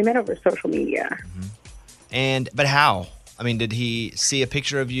 So we met over social media. But how? I mean, did he see a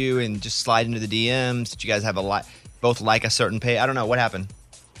picture of you and just slide into the DMs? Did you guys have both like a certain pay? I don't know. What happened?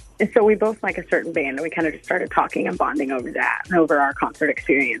 And so we both like a certain band, and we kind of just started talking and bonding over that and over our concert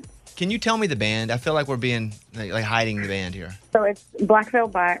experience. Can you tell me the band? I feel like we're being like hiding the band here. So it's Black Veil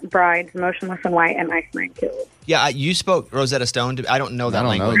Brides, Motionless in White, and Iceman Kills. Yeah, you spoke Rosetta Stone. I don't know that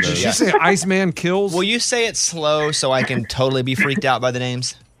language. Did you say Iceman Kills? Will you say it slow so I can totally be freaked out by the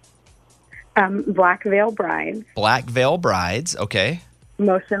names? Black Veil Brides. Black Veil Brides. Okay.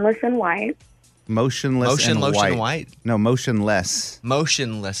 Motionless in White. Motionless and white. No, motionless.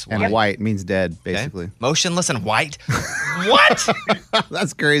 Motionless and white. white means dead, basically. Okay. Motionless and white? What?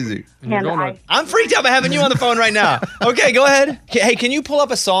 That's crazy. I'm freaked out by having you on the phone right now. Okay, go ahead. Hey, can you pull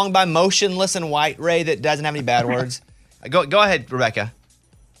up a song by Motionless and White, Ray, that doesn't have any bad words? Go ahead, Rebecca.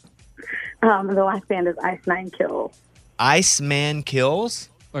 The last band is Iceman Kills. Iceman Kills?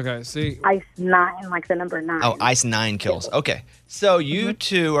 Okay, see. Ice 9, like the number 9. Oh, Ice 9 Kills. Okay. So you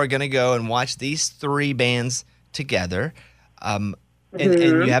two are going to go and watch these 3 bands together. And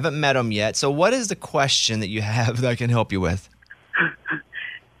you haven't met them yet. So what is the question that you have that I can help you with?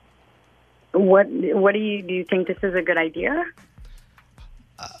 What do you think this is a good idea?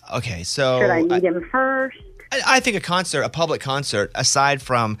 Okay, so should I meet him first? I think a public concert, aside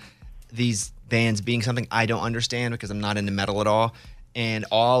from these bands being something I don't understand because I'm not into metal at all, and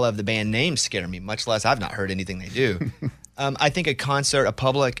all of the band names scare me, much less I've not heard anything they do. I think a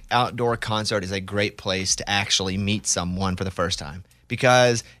public outdoor concert is a great place to actually meet someone for the first time.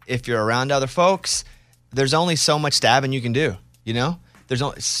 Because if you're around other folks, there's only so much stabbing you can do, you know?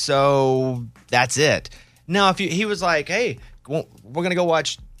 So that's it. Now, if he was like, hey, we're going to go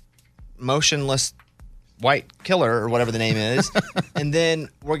watch Motionless White Killer or whatever the name is, and then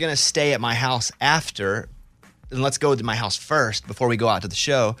we're going to stay at my house after, and let's go to my house first before we go out to the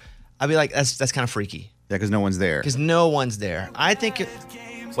show, I'd be like, that's kind of freaky. Yeah, because no one's there. Because no one's there. I think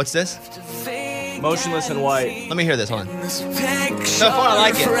what's this? Motionless in White. Let me hear this. Hold on. So far, I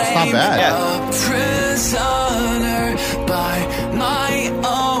like it. It's not bad. Yeah. Prisoner by my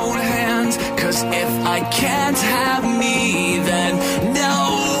own hands. Cause if I can't have me, then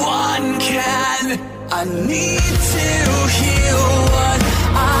no one can. I need to heal what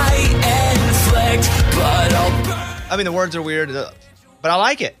I inflict, but I'll I mean, the words are weird, but I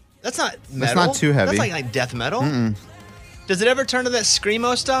like it. That's not metal. That's not too heavy. That's like death metal. Mm-mm. Does it ever turn to that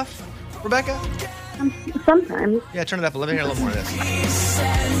screamo stuff, Rebecca? Sometimes. Yeah, turn it up. Let me hear a little more of this.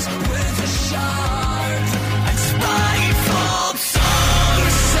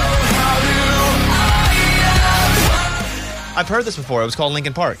 I've heard this before. It was called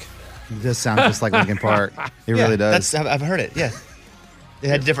Linkin Park. It does sound just like Linkin Park. It really does. I've heard it. Yeah, it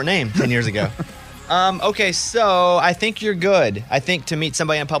had a different name 10 years ago. Okay, so I think you're good. I think to meet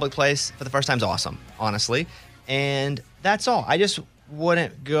somebody in a public place for the first time is awesome, honestly. And that's all. I just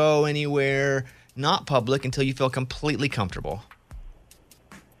wouldn't go anywhere not public until you feel completely comfortable.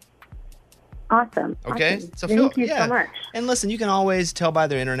 Awesome. Okay? Awesome. So Thank you so much. And listen, you can always tell by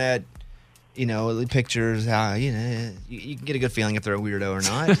their internet, the pictures, how, you can get a good feeling if they're a weirdo or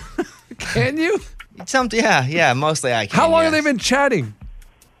not. Can you? Yeah, mostly I can. How long have they been chatting?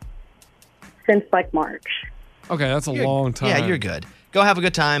 Since like March. Okay, that's a long time. Yeah, you're good. Go have a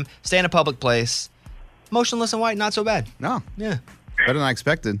good time. Stay in a public place. Motionless and White, not so bad. No. Yeah. Better than I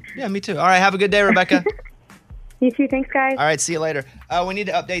expected. Yeah, me too. All right, have a good day, Rebecca. You too. Thanks, guys. All right, see you later. We need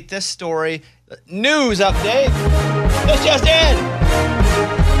to update this story. News update. This just in.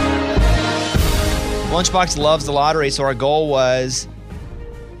 Lunchbox loves the lottery, so our goal was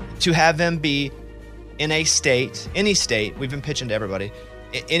to have him be in any state. We've been pitching to everybody.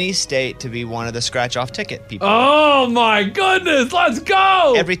 Any state to be one of the scratch-off ticket people. Oh, my goodness. Let's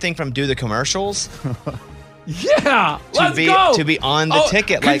go. Everything from do the commercials. Yeah, let's go. To be on the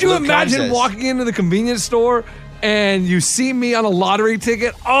ticket. Could you imagine walking into the convenience store and you see me on a lottery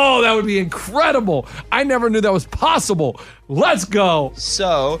ticket? Oh, that would be incredible. I never knew that was possible. Let's go.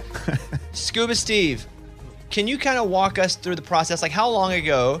 So, Scuba Steve, can you kind of walk us through the process? Like, how long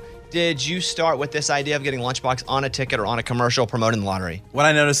ago did you start with this idea of getting Lunchbox on a ticket or on a commercial promoting the lottery? When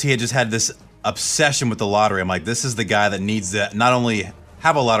I noticed he had just had this obsession with the lottery, I'm like, this is the guy that needs to not only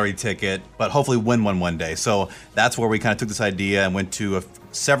have a lottery ticket, but hopefully win one day. So that's where we kind of took this idea and went to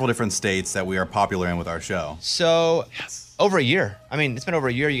several different states that we are popular in with our show. So, over a year. I mean, it's been over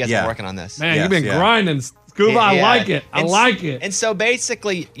a year you guys have been working on this. Man, you've been grinding, Scuba. I like it. I like it. And so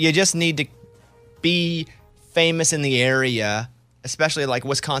basically, you just need to be famous in the area, especially like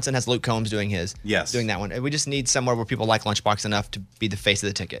Wisconsin has Luke Combs doing that one. We just need somewhere where people like Lunchbox enough to be the face of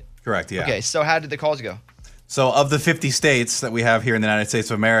the ticket. Correct, yeah. Okay, so how did the calls go? So of the 50 states that we have here in the United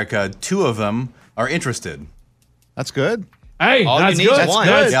States of America, 2 of them are interested. That's good. Hey, all that's you need good. is one.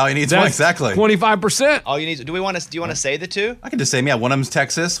 Yeah, all you need is one, exactly. 25%. All you need. Do you want to say the 2? I can just say, one of them's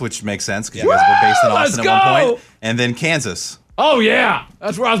Texas, which makes sense because you guys were based in Austin at one point, and then Kansas. Oh yeah,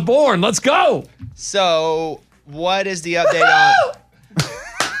 that's where I was born. Let's go. So, what is the update on?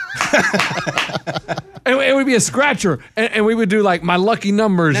 It would be a scratcher, and we would do like my lucky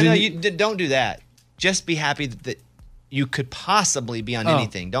numbers. No, don't do that. Just be happy that you could possibly be on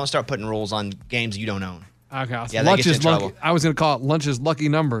anything. Don't start putting rules on games you don't own. Okay. Yeah, that gets you in trouble. I was going to call it Lunch's lucky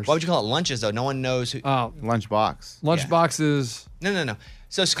numbers. Why would you call it Lunches though? No one knows who. Lunchbox. Lunchbox is. No.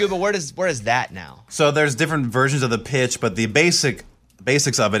 So Scuba, where is that now? So there's different versions of the pitch, but the basics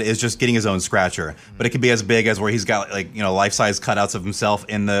of it is just getting his own scratcher. But it could be as big as where he's got life-size cutouts of himself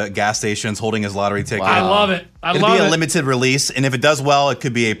in the gas stations holding his lottery ticket. Wow. I love it. It'll be a limited release, and if it does well, it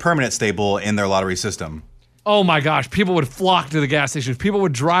could be a permanent staple in their lottery system. Oh my gosh, people would flock to the gas stations. People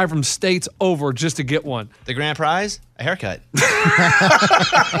would drive from states over just to get one. The grand prize? A haircut.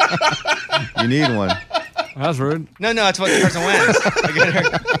 You need one. That's rude. No, it's what the person wins. I get a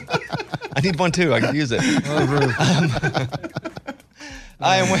haircut. I need one too. I can use it.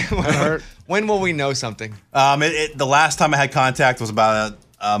 When will we know something? The last time I had contact was about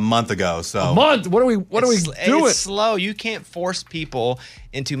a month ago. So a month? What are we doing? It's slow. You can't force people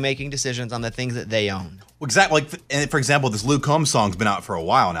into making decisions on the things that they own. Exactly. For example, this Luke Combs song's been out for a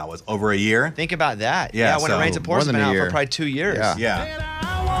while now. It's over a year. Think about that. Yeah, When It Rains, It Pours, it's been out for probably 2 years.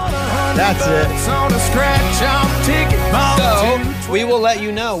 Yeah. That's it. On a scratch-off ticket. So we will let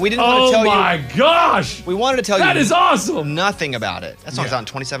you know. We didn't want to tell you. Oh my gosh! We wanted to tell you. That is awesome. Nothing about it. That song's out in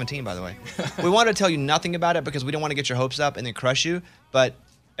 2017, by the way. We wanted to tell you nothing about it because we don't want to get your hopes up and then crush you. But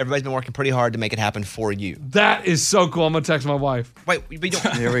everybody's been working pretty hard to make it happen for you. That is so cool. I'm gonna text my wife. Wait, but you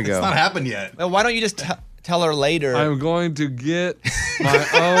don't. Here we go. It's not happened yet. Well, why don't you just tell her later? I'm going to get my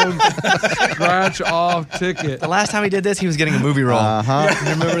own scratch-off ticket. The last time he did this, he was getting a movie role. Uh-huh.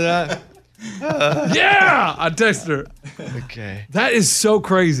 You remember that? Yeah! I texted her. Okay. That is so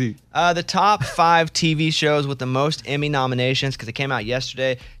crazy. The top 5 TV shows with the most Emmy nominations, because it came out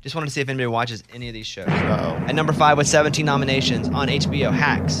yesterday. Just wanted to see if anybody watches any of these shows. Uh-oh. At number 5 with 17 nominations on HBO,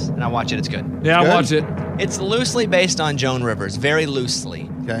 Hacks. And I watch it. It's good. Yeah, I watch it. It's loosely based on Joan Rivers, very loosely.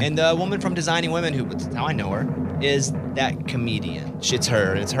 Okay. And the woman from Designing Women, who that's how I know her, is that comedian. It's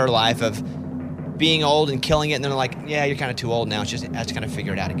her. It's her life of being old and killing it. And they're like, yeah, you're kind of too old now. It's just has to kind of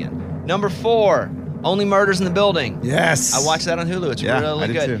figure it out again. Number 4, Only Murders in the Building. Yes. I watched that on Hulu. It's really I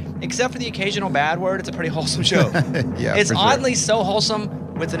did good. too. Except for the occasional bad word, it's a pretty wholesome show. Yeah, it's for sure. oddly so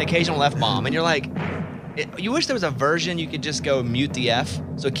wholesome with an occasional F-bomb. And you're like, you wish there was a version you could just go mute the F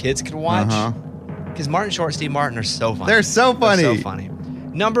so kids could watch. Because Martin Short and Steve Martin are so funny. They're so funny. They're so funny.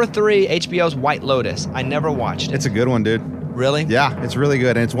 Number 3, HBO's White Lotus. I never watched it. It's a good one, dude. Really? Yeah, it's really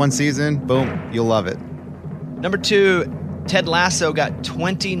good. And it's one season. Boom. You'll love it. Number 2, Ted Lasso got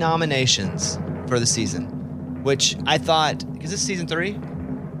 20 nominations for the season, which I thought, because this is season 3,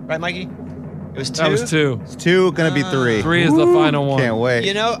 right, Mikey? It was 2? That was 2. It's 2, gonna be 3. 3 is the final one. Can't wait.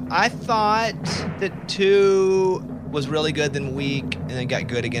 You know, I thought that 2 was really good, then weak, and then got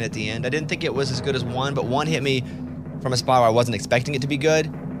good again at the end. I didn't think it was as good as 1, but 1 hit me from a spot where I wasn't expecting it to be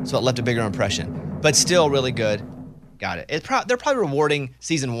good, so it left a bigger impression. But still really good. Got it. They're probably rewarding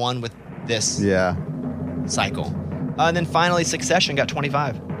season 1 with this cycle. And then finally, Succession got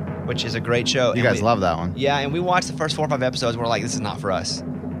 25, which is a great show. You guys love that one. Yeah, and we watched the first 4 or 5 episodes. We're like, this is not for us.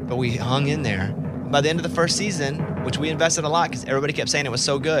 But we hung in there. By the end of the first season, which we invested a lot because everybody kept saying it was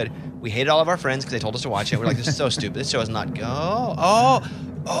so good, we hated all of our friends because they told us to watch it. We're like, this is so stupid. This show is not good. Oh,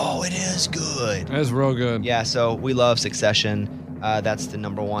 it is good. It's real good. Yeah, so we love Succession. That's the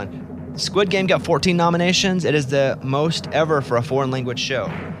number 1. Squid Game got 14 nominations. It is the most ever for a foreign language show.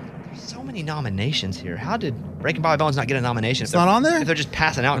 So many nominations here. How did Breaking Bobby Bones not get a nomination? It's not on there? If they're just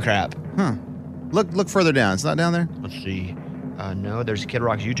passing out crap. Huh. Look further down. It's not down there? Let's see. No, there's Kid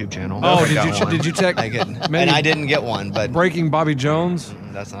Rock's YouTube channel. Oh, Did you check? And I didn't get one, but Breaking Bobby Jones?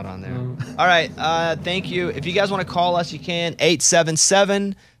 That's not on there. All right. Thank you. If you guys want to call us, you can.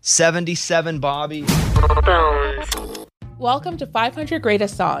 877-77-BOBBY. Welcome to 500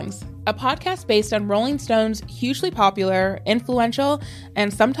 Greatest Songs, a podcast based on Rolling Stone's hugely popular, influential,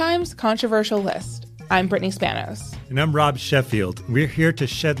 and sometimes controversial list. I'm Brittany Spanos. And I'm Rob Sheffield. We're here to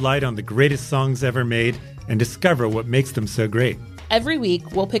shed light on the greatest songs ever made and discover what makes them so great. Every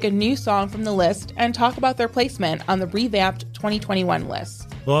week, we'll pick a new song from the list and talk about their placement on the revamped 2021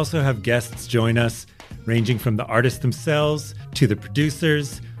 list. We'll also have guests join us, ranging from the artists themselves to the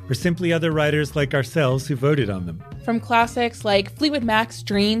producers, or simply other writers like ourselves who voted on them. From classics like Fleetwood Mac's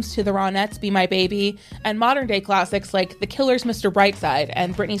Dreams to the Ronettes' Be My Baby, and modern-day classics like The Killer's Mr. Brightside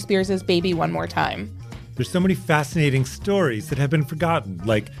and Britney Spears' Baby One More Time. There's so many fascinating stories that have been forgotten,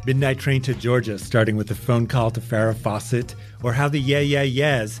 like Midnight Train to Georgia starting with a phone call to Farrah Fawcett, or how the Yeah Yeah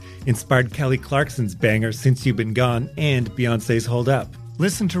Yeahs inspired Kelly Clarkson's banger Since You've Been Gone and Beyoncé's Hold Up.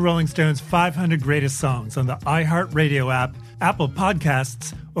 Listen to Rolling Stone's 500 Greatest Songs on the iHeartRadio app, Apple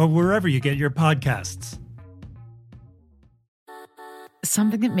Podcasts, or wherever you get your podcasts.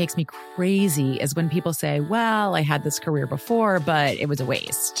 Something that makes me crazy is when people say, well, I had this career before, but it was a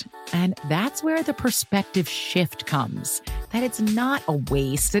waste. And that's where the perspective shift comes, that it's not a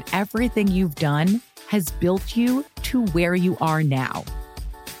waste, that everything you've done has built you to where you are now.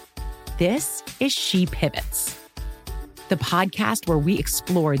 This is She Pivots, the podcast where we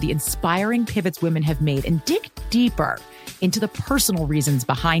explore the inspiring pivots women have made and dig deeper into the personal reasons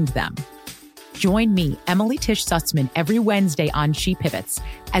behind them. Join me, Emily Tish Sussman, every Wednesday on She Pivots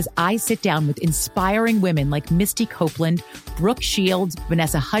as I sit down with inspiring women like Misty Copeland, Brooke Shields,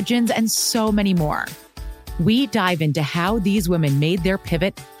 Vanessa Hudgens, and so many more. We dive into how these women made their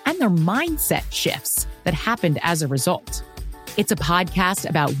pivot and their mindset shifts that happened as a result. It's a podcast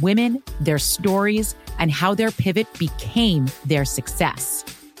about women, their stories, and how their pivot became their success.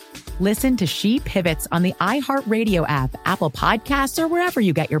 Listen to She Pivots on the iHeartRadio app, Apple Podcasts, or wherever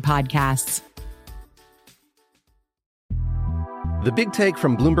you get your podcasts. The Big Take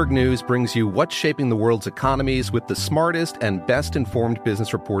from Bloomberg News brings you what's shaping the world's economies with the smartest and best-informed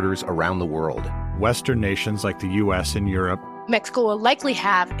business reporters around the world. Western nations like the U.S. and Europe. Mexico will likely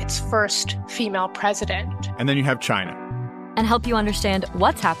have its first female president. And then you have China. And help you understand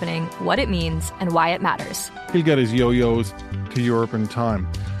what's happening, what it means, and why it matters. He'll get his yo-yos to Europe in time.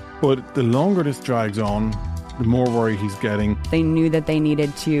 But the longer this drags on, the more worry he's getting. They knew that they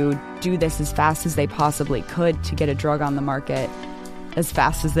needed to do this as fast as they possibly could to get a drug on the market as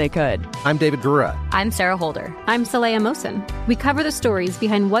fast as they could. I'm David Gura. I'm Sarah Holder. I'm Saleha Mohsen. We cover the stories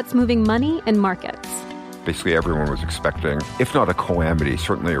behind what's moving money and markets. Basically, everyone was expecting, if not a calamity,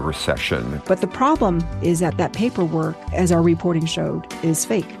 certainly a recession. But the problem is that paperwork, as our reporting showed, is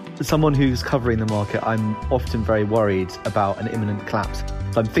fake. As someone who's covering the market, I'm often very worried about an imminent collapse.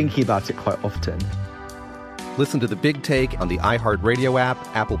 So I'm thinking about it quite often. Listen to The Big Take on the iHeartRadio app,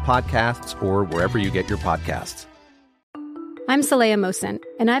 Apple Podcasts, or wherever you get your podcasts. I'm Saleha Mohsen,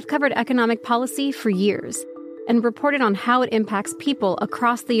 and I've covered economic policy for years and reported on how it impacts people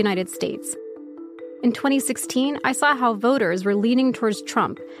across the United States. In 2016, I saw how voters were leaning towards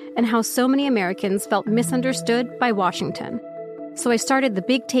Trump and how so many Americans felt misunderstood by Washington. So I started The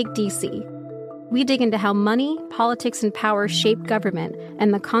Big Take DC. We dig into how money, politics, and power shape government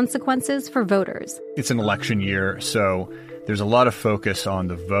and the consequences for voters. It's an election year, so there's a lot of focus on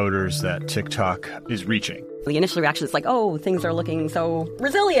the voters that TikTok is reaching. The initial reaction is like, oh, things are looking so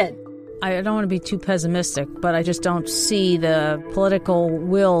resilient. I don't want to be too pessimistic, but I just don't see the political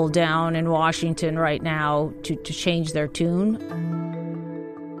will down in Washington right now to change their tune.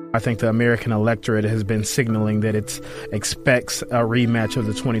 I think the American electorate has been signaling that it expects a rematch of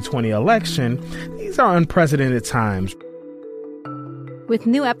the 2020 election. These are unprecedented times. With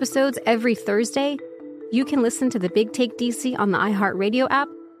new episodes every Thursday, you can listen to The Big Take DC on the iHeartRadio app,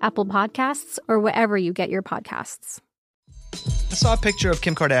 Apple Podcasts, or wherever you get your podcasts. I saw a picture of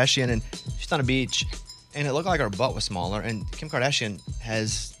Kim Kardashian, and she's on a beach, and it looked like her butt was smaller. And Kim Kardashian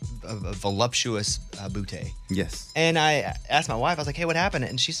has a voluptuous booty. Yes. And I asked my wife, I was like, hey, what happened?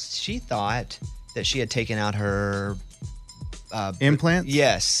 And she thought that she had taken out her... implants?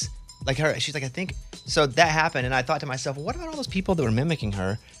 Yes. She's like, I think... So that happened, and I thought to myself, well, what about all those people that were mimicking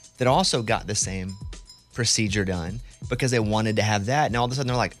her that also got the same procedure done because they wanted to have that? And all of a sudden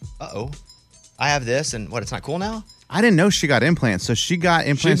they're like, uh-oh, I have this, and what, it's not cool now? I didn't know she got implants. So she got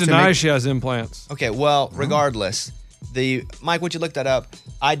implants. She denies she has implants. Okay, well, regardless, Mike, would you look that up?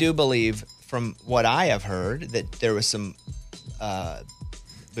 I do believe, from what I have heard, that there was some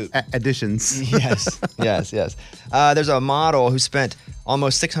additions. Yes. There's a model who spent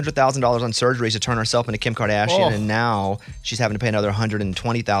almost $600,000 on surgeries to turn herself into Kim Kardashian, and now she's having to pay another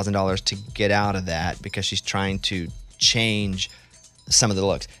 $120,000 to get out of that because she's trying to change some of the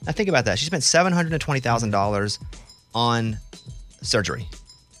looks. Now think about that. She spent $720,000 on surgery.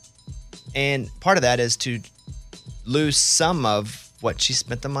 And part of that is to lose some of what she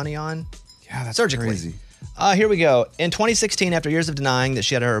spent the money on surgically. Crazy. Here we go. In 2016, after years of denying that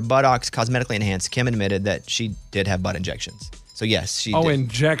she had her buttocks cosmetically enhanced, Kim admitted that she did have butt injections. So yes, she did.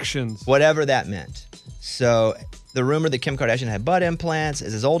 Injections. Whatever that meant. So the rumor that Kim Kardashian had butt implants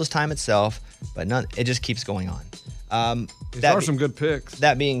is as old as time itself, but it just keeps going on. These are some good pics.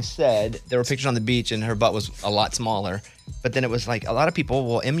 That being said, there were pictures on the beach and her butt was a lot smaller. But then it was like a lot of people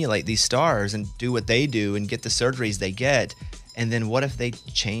will emulate these stars and do what they do and get the surgeries they get. And then what if they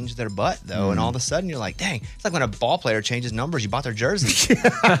change their butt, though? And all of a sudden you're like, dang, it's like when a ball player changes numbers, you bought their jersey.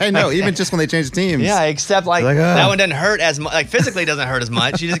 I know, even just when they change teams. Yeah, except that one doesn't hurt as much. Like physically doesn't hurt as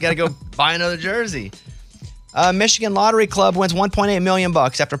much. You just got to go buy another jersey. Michigan Lottery Club wins $1.8 million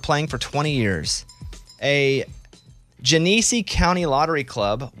after playing for 20 years. A Genesee County Lottery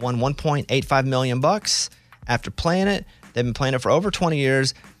Club won $1.85 million after playing it. They've been playing it for over 20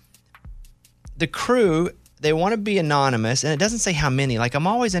 years. The crew, they want to be anonymous, and it doesn't say how many. Like, I'm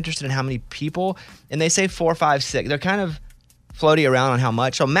always interested in how many people, and they say 4, 5, 6. They're kind of floaty around on how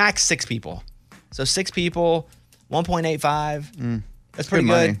much. So max 6 people. So 6 people, 1.85. That's pretty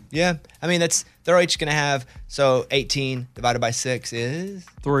good. Yeah. I mean, they're each going to have, so 18 divided by 6 is?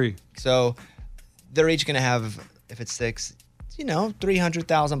 3. So they're each going to have, if it's 6,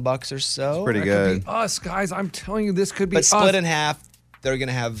 $300,000 or so. That's pretty good. Could be us, guys. I'm telling you, this could be but us. Split in half, they're going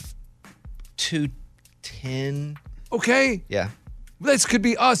to have 210. Okay. Yeah. This could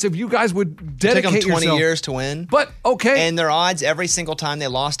be us if you guys would dedicate yourself. It took them 20 years to win. But, okay. And their odds every single time they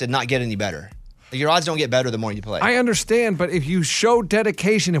lost did not get any better. Your odds don't get better the more you play. I understand, but if you show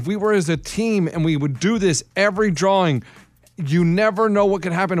dedication, if we were as a team and we would do this every drawing, you never know what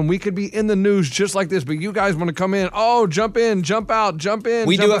could happen, and we could be in the news just like this, but you guys want to come in, jump in, jump out, jump in.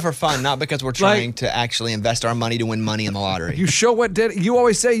 We do it for fun, not because we're trying to actually invest our money to win money in the lottery. You show what you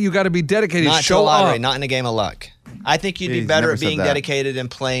always say you got to be dedicated. Not show to a lottery, up. Not in a game of luck. I think you'd be better at being dedicated and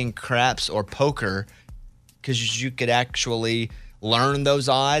playing craps or poker because you could actually learn those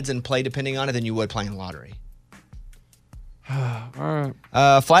odds and play depending on it than you would playing lottery. All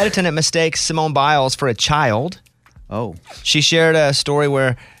right. Flight attendant mistakes Simone Biles for a child. Oh. She shared a story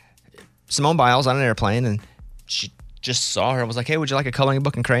where Simone Biles on an airplane, and she just saw her and was like, hey, would you like a coloring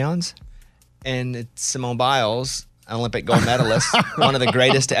book and crayons? And it's Simone Biles, an Olympic gold medalist, one of the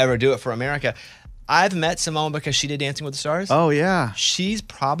greatest to ever do it for America. I've met Simone because she did Dancing with the Stars. Oh, yeah. She's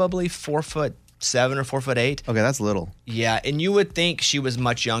probably 4'7" or 4'8". Okay, that's little. Yeah, and you would think she was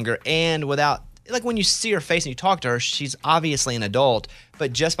much younger, and without, like when you see her face and you talk to her, she's obviously an adult,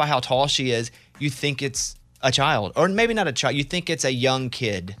 but just by how tall she is, you think it's a child. Or maybe not a child, you think it's a young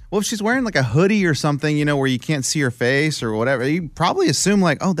kid. Well, if she's wearing like a hoodie or something, you know, where you can't see her face or whatever, you probably assume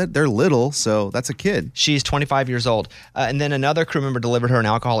like, oh, they're little, so that's a kid. She's 25 years old. And then another crew member delivered her an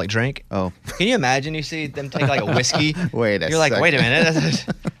alcoholic drink. Oh. Can you imagine you see them take like a whiskey? Wait a You're like, second. wait a minute.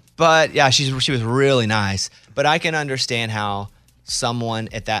 But yeah, she was really nice. But I can understand how someone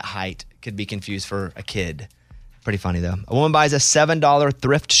at that height could be confused for a kid. Pretty funny though. A woman buys a $7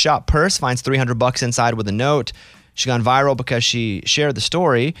 thrift shop purse, finds $300 inside with a note. She gone viral because she shared the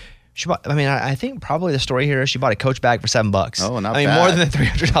story. She bought, I mean, I think probably the story here is she bought a Coach bag for $7. Oh, not I mean, bad. more than the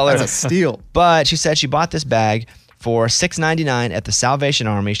 $300. That's a steal. But she said she bought this bag for $6.99 at the Salvation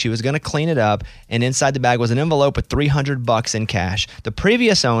Army. She was going to clean it up, and inside the bag was an envelope with $300 in cash. The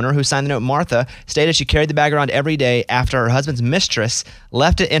previous owner, who signed the note, Martha, stated she carried the bag around every day after her husband's mistress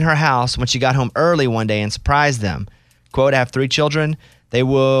left it in her house when she got home early one day and surprised them. Quote, I have 3 children. They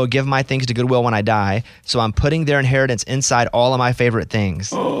will give my things to Goodwill when I die, so I'm putting their inheritance inside all of my favorite things.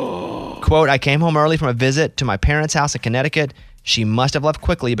 Quote, I came home early from a visit to my parents' house in Connecticut. She must have left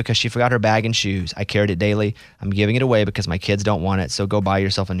quickly because she forgot her bag and shoes. I carried it daily. I'm giving it away because my kids don't want it, so go buy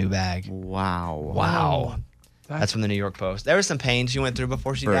yourself a new bag. Wow. That's from the New York Post. There was some pain she went through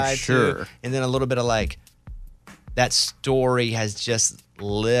before she died, sure. too. And then a little bit of like, that story has just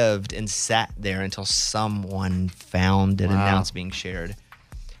lived and sat there until someone found it, and now it's being shared.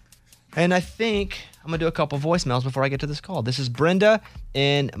 And I think I'm going to do a couple voicemails before I get to this call. This is Brenda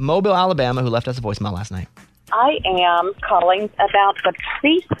in Mobile, Alabama, who left us a voicemail last night. I am calling about the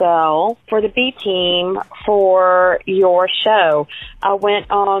pre-sale for the B team for your show. I went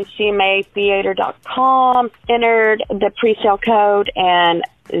on CMAtheater.com, entered the pre-sale code, and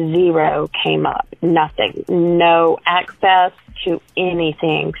 0 came up. Nothing. No access to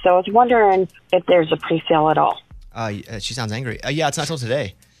anything. So I was wondering if there's a pre-sale at all. She sounds angry. Yeah, it's not till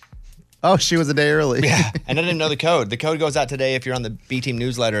today. Oh, she was a day early. Yeah, and I didn't know the code. The code goes out today if you're on the B Team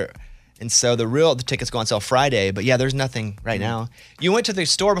newsletter. And so the tickets go on sale Friday. But yeah, there's nothing right now. You went to the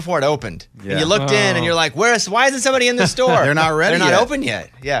store before it opened. Yeah. And you looked in and you're like, why isn't somebody in the store? They're not ready They're not yet. open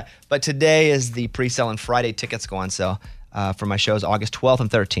yet. Yeah. But today is the pre-sale, and Friday tickets go on sale for my shows August 12th and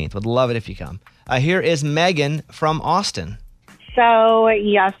 13th. Would love it if you come. Here is Megan from Austin. So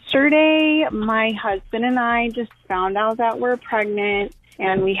yesterday, my husband and I just found out that we're pregnant,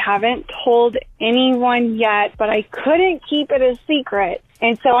 and we haven't told anyone yet, but I couldn't keep it a secret.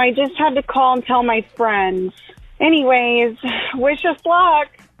 And so I just had to call and tell my friends. Anyways, wish us luck.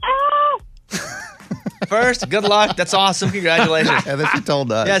 First, good luck. That's awesome. Congratulations. And then she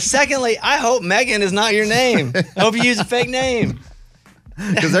told us. Yeah. Secondly, I hope Megan is not your name. I hope you use a fake name.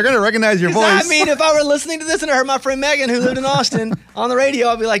 Because they're going to recognize your voice. I mean, if I were listening to this and I heard my friend Megan, who lived in Austin, on the radio,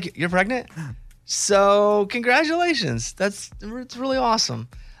 I'd be like, you're pregnant? So congratulations. It's really awesome.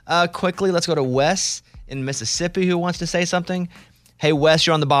 Quickly, let's go to Wes in Mississippi who wants to say something. Hey, Wes,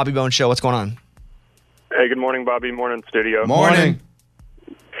 you're on the Bobby Bones Show. What's going on? Hey, good morning, Bobby. Morning, studio. Morning.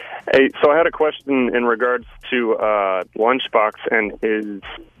 Hey, so I had a question in regards to Lunchbox and his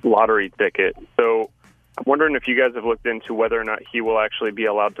lottery ticket. So I'm wondering if you guys have looked into whether or not he will actually be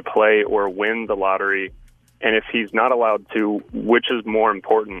allowed to play or win the lottery. And if he's not allowed to, which is more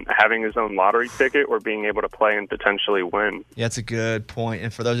important, having his own lottery ticket or being able to play and potentially win? Yeah, that's a good point.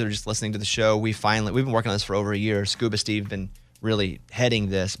 And for those that are just listening to the show, we've been working on this for over a year. Scuba Steve been really heading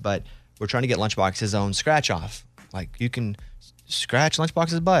this, but we're trying to get Lunchbox his own scratch off. Like, you can scratch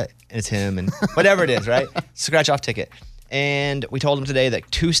Lunchbox's butt, and it's him, and whatever it is, right? Scratch off ticket. And we told him today that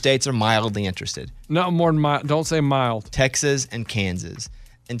 2 states are mildly interested. No more than mild. Don't say mild. Texas and Kansas.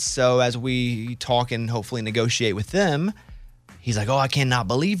 And so as we talk and hopefully negotiate with them, he's like, oh, I cannot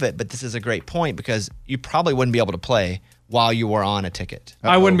believe it. But this is a great point because you probably wouldn't be able to play while you were on a ticket.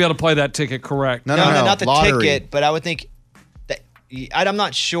 I wouldn't be able to play that ticket, correct? No, not the lottery ticket, but I would think that, I'm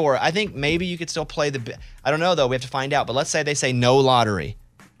not sure. I think maybe you could still play I don't know, though. We have to find out. But let's say they say no lottery.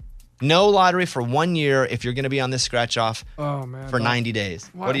 No lottery for 1 year if you're going to be on this scratch off for 90 days.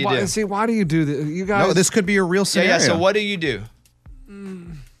 What do you do? See, why do you do this? You guys. No, this could be a real scenario. Yeah, so what do you do?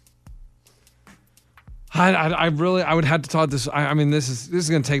 I would have to talk this. I mean, this is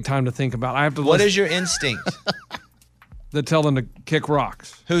going to take time to think about. I have to. What is your instinct? That tell them to kick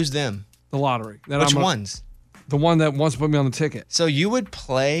rocks. Who's them? The lottery. Which ones? The one that wants to put me on the ticket. So you would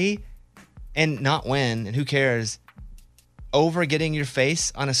play and not win, and who cares, over getting your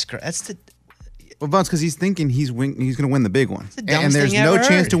face on a screen? That's the... Well, Bunce, because he's thinking he's going to win the big one. the And there's thing no ever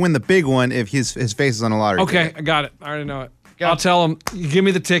chance heard. to win the big one if his face is on a lottery Okay, ticket. I got it. I already know it. I'll tell him, you give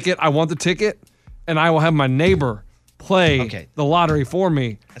me the ticket. I want the ticket, and I will have my neighbor play the lottery for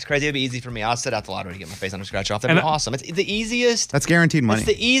me. That's crazy. It'd be easy for me. I'll set out the lottery to get my face on a scratch off. That'd And be awesome. It's the easiest. That's guaranteed money. It's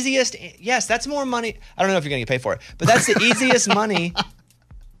the easiest. Yes, that's more money. I don't know if you're going to get paid for it, but that's the easiest money.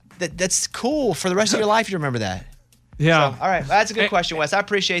 That's cool for the rest of your life. You remember that. Yeah. So, all right. Well, that's a good question, Wes. I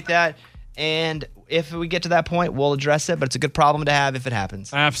appreciate that. And if we get to that point, we'll address it, but it's a good problem to have if it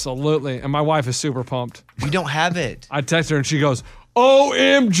happens. Absolutely. And my wife is super pumped. You don't have it. I text her and she goes,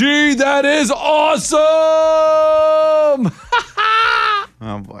 OMG, that is awesome!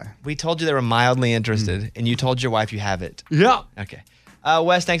 Oh, boy. We told you they were mildly interested, and you told your wife you have it. Yeah. Okay.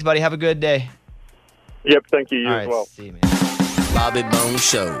 Wes, thanks, buddy. Have a good day. Yep, thank you. You All as right, well. see you, man. Bobby Bones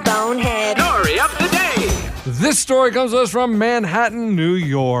Show. Bonehead. Story of the day. This story comes to us from Manhattan, New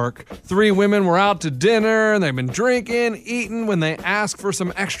York. 3 women were out to dinner, and they've been drinking, eating, when they ask for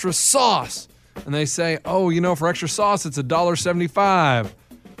some extra sauce. And they say, oh, for extra sauce, it's $1.75.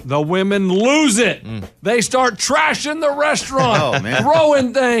 The women lose it. They start trashing the restaurant, Oh, man.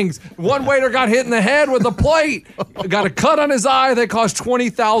 throwing things. One waiter got hit in the head with a plate, got a cut on his eye. They caused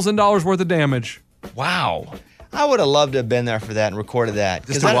 $20,000 worth of damage. Wow. I would have loved to have been there for that and recorded that.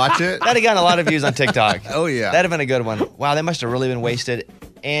 Just to watch it? That'd have gotten a lot of views on TikTok. Oh, yeah. That'd have been a good one. Wow, they must have really been wasted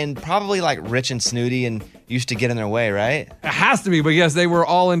and probably like rich and snooty and used to get in their way, right? It has to be, but yes, they were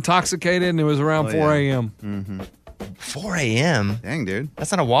all intoxicated, and it was around 4 a.m. Mm-hmm. 4 a.m.? Dang, dude.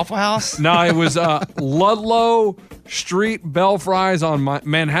 That's not a Waffle House? No, it was Ludlow Street Bell Fries on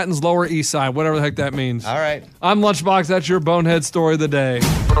Manhattan's Lower East Side, whatever the heck that means. All right. I'm Lunchbox. That's your bonehead story of the day.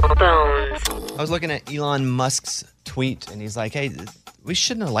 I was looking at Elon Musk's tweet, and he's like, hey, we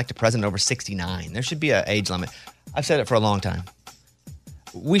shouldn't elect a president over 69. There should be an age limit. I've said it for a long time.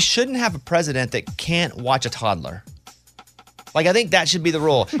 We shouldn't have a president that can't watch a toddler. Like, I think that should be the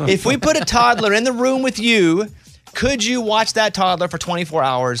rule. If we put a toddler in the room with you, could you watch that toddler for 24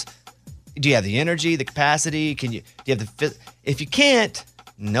 hours? Do you have the energy, the capacity? Do you have the if you can't,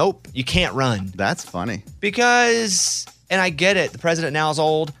 nope, you can't run. That's funny. Because, and I get it, the president now is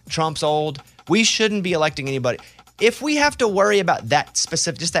old, Trump's old. We shouldn't be electing anybody. If we have to worry about that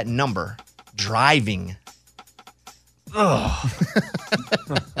specific, just that number, driving. Ugh.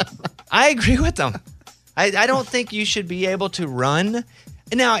 I agree with them. I don't think you should be able to run.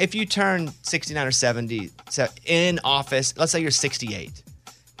 Now, if you turn 69 or 70 in office, let's say you're 68.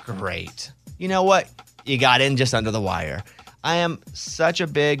 Great. You know what? You got in just under the wire. I am such a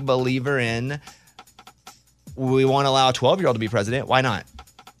big believer in we want to allow a 12-year-old to be president. Why not?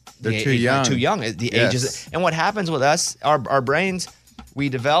 They're too young. Too young. The Yes. age is. And what happens with us, our brains, we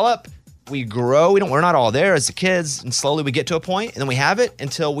develop, we grow. We're not all there as the kids, and slowly we get to a point, and then we have it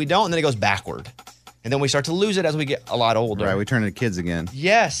until we don't, and then it goes backward. And then we start to lose it as we get a lot older. Right, we turn into kids again.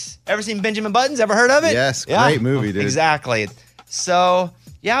 Yes. Ever seen Benjamin Buttons? Ever heard of it? Yes, great movie, dude. Exactly. So,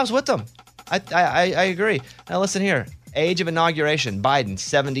 yeah, I was with them. I agree. Now listen here. Age of inauguration, Biden,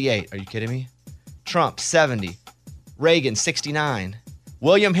 78. Are you kidding me? Trump, 70. Reagan, 69.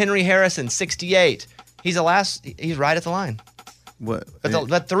 William Henry Harrison, 68. He's right at the line. What?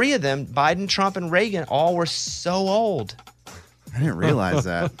 But 3 of them, Biden, Trump, and Reagan, all were so old. I didn't realize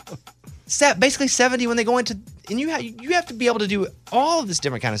that. Basically 70 when they go into, and you have to be able to do all of this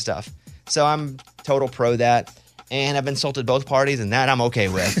different kind of stuff. So I'm total pro that, and I've insulted both parties, and that I'm okay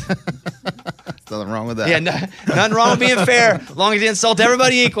with. Nothing wrong with that. Yeah, nothing wrong with being fair, as long as you insult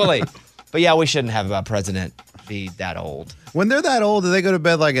everybody equally. But yeah, we shouldn't have a president be that old. When they're that old, do they go to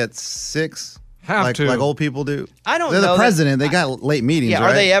bed like at 6? Have to. Like old people do? I don't They're know. the president. They got late meetings, Yeah,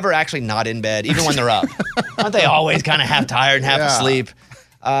 right? are they ever actually not in bed, even when they're up? Aren't they always kind of half tired and half asleep?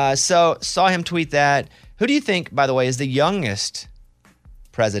 So saw him tweet that. Who do you think, by the way, is the youngest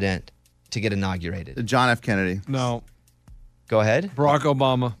president to get inaugurated? John F. Kennedy. No. Go ahead. Barack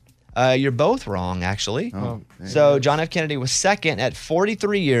Obama. You're both wrong, actually. Oh, So John F. Kennedy was second at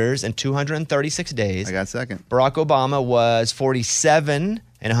 43 years and 236 days. I got second. Barack Obama was 47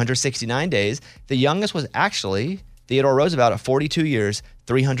 and 169 days. The youngest was actually Theodore Roosevelt at 42 years,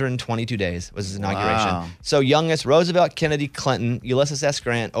 322 days was his inauguration. Wow. So youngest, Roosevelt, Kennedy, Clinton, Ulysses S.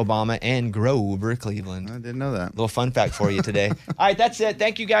 Grant, Obama, and Grover Cleveland. I didn't know that. Little fun fact for you today. All right, that's it.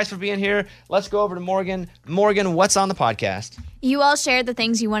 Thank you guys for being here. Let's go over to Morgan. Morgan, what's on the podcast? You all share the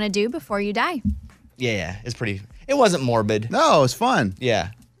things you want to do before you die. Yeah, it's pretty. It wasn't morbid. No, it's fun.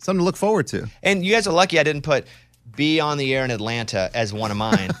 Yeah. Something to look forward to. And you guys are lucky I didn't put Be on the Air in Atlanta as one of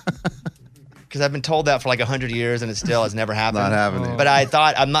mine. Because I've been told that for like 100 years and it still has never happened. Not happening. But I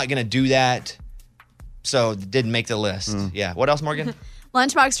thought I'm not going to do that. So it didn't make the list. Yeah. What else, Morgan?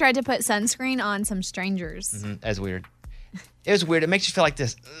 Lunchbox tried to put sunscreen on some strangers. That's weird. It was weird. It makes you feel like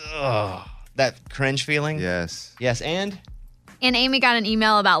this. Ugh, that cringe feeling. Yes. Yes, and? And Amy got an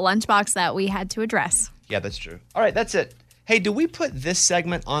email about Lunchbox that we had to address. Yeah, that's true. All right, that's it. Hey, do we put this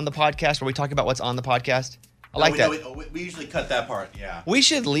segment on the podcast where we talk about what's on the podcast? I like that. We usually cut that part, yeah. We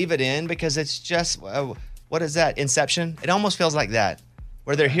should leave it in because it's just, what is that, Inception? It almost feels like that,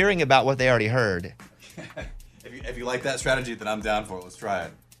 where they're hearing about what they already heard. If you like that strategy, then I'm down for it. Let's try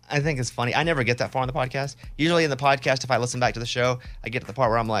it. I think it's funny. I never get that far in the podcast. Usually in the podcast, if I listen back to the show, I get to the part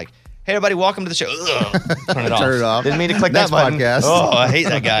where I'm like, hey, everybody, welcome to the show. Ugh. Turn it off. Turn it off. Didn't mean to click Next that button. podcast. Oh, I hate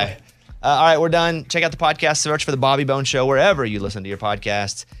that guy. All right, we're done. Check out the podcast. Search for The Bobby Bone Show wherever you listen to your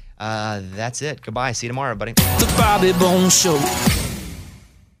podcasts. That's it. Goodbye. See you tomorrow, buddy. The Bobby Bone Show.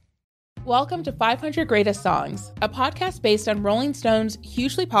 Welcome to 500 Greatest Songs, a podcast based on Rolling Stone's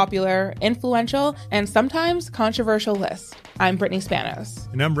hugely popular, influential, and sometimes controversial list. I'm Brittany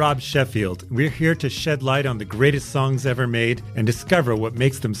Spanos. And I'm Rob Sheffield. We're here to shed light on the greatest songs ever made and discover what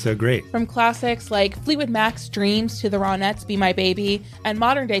makes them so great. From classics like Fleetwood Mac's Dreams to the Ronettes' Be My Baby, and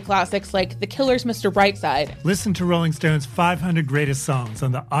modern-day classics like The Killers' Mr. Brightside. Listen to Rolling Stone's 500 Greatest Songs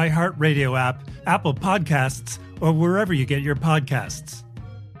on the iHeartRadio app, Apple Podcasts, or wherever you get your podcasts.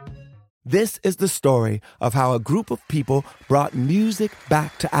 This is the story of how a group of people brought music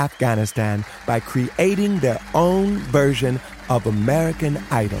back to Afghanistan by creating their own version of American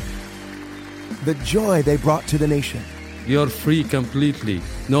Idol. The joy they brought to the nation. You're free completely.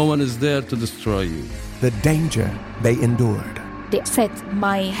 No one is there to destroy you. The danger they endured. They said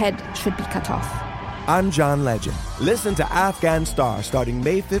my head should be cut off. I'm John Legend. Listen to Afghan Star starting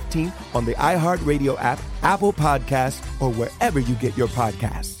May 15th on the iHeartRadio app, Apple Podcasts, or wherever you get your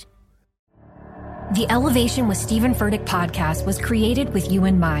podcasts. The Elevation with Stephen Furtick podcast was created with you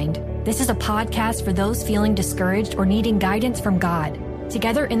in mind. This is a podcast for those feeling discouraged or needing guidance from God.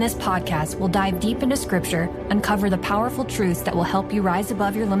 Together in this podcast, we'll dive deep into Scripture, uncover the powerful truths that will help you rise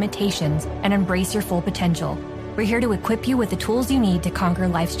above your limitations and embrace your full potential. We're here to equip you with the tools you need to conquer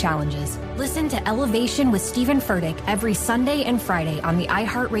life's challenges. Listen to Elevation with Stephen Furtick every Sunday and Friday on the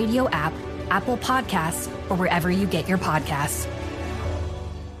iHeartRadio app, Apple Podcasts, or wherever you get your podcasts.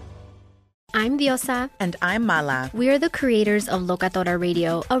 I'm Diosa. And I'm Mala. We are the creators of Locatora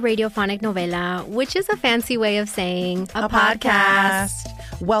Radio, a radiophonic novela, which is a fancy way of saying a podcast.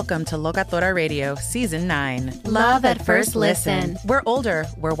 Welcome to Locatora Radio, Season 9. Love at first listen. We're older,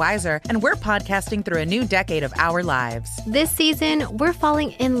 we're wiser, and we're podcasting through a new decade of our lives. This season, we're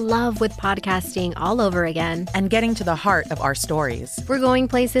falling in love with podcasting all over again. And getting to the heart of our stories. We're going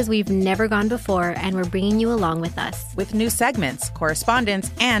places we've never gone before, and we're bringing you along with us. With new segments,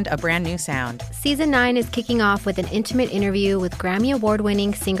 correspondence, and a brand new sound. Season 9 is kicking off with an intimate interview with Grammy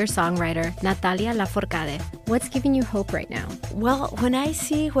Award-winning singer-songwriter Natalia Lafourcade. What's giving you hope right now? Well, when I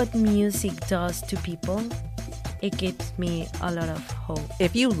see what music does to people, it gives me a lot of hope.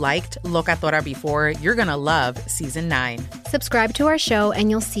 If you liked Locatora before, you're going to love Season 9. Subscribe to our show and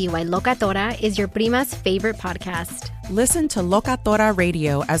you'll see why Locatora is your prima's favorite podcast. Listen to Locatora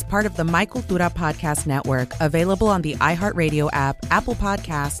Radio as part of the My Cultura Podcast Network, available on the iHeartRadio app, Apple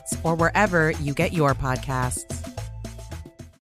Podcasts, or wherever you get your podcasts.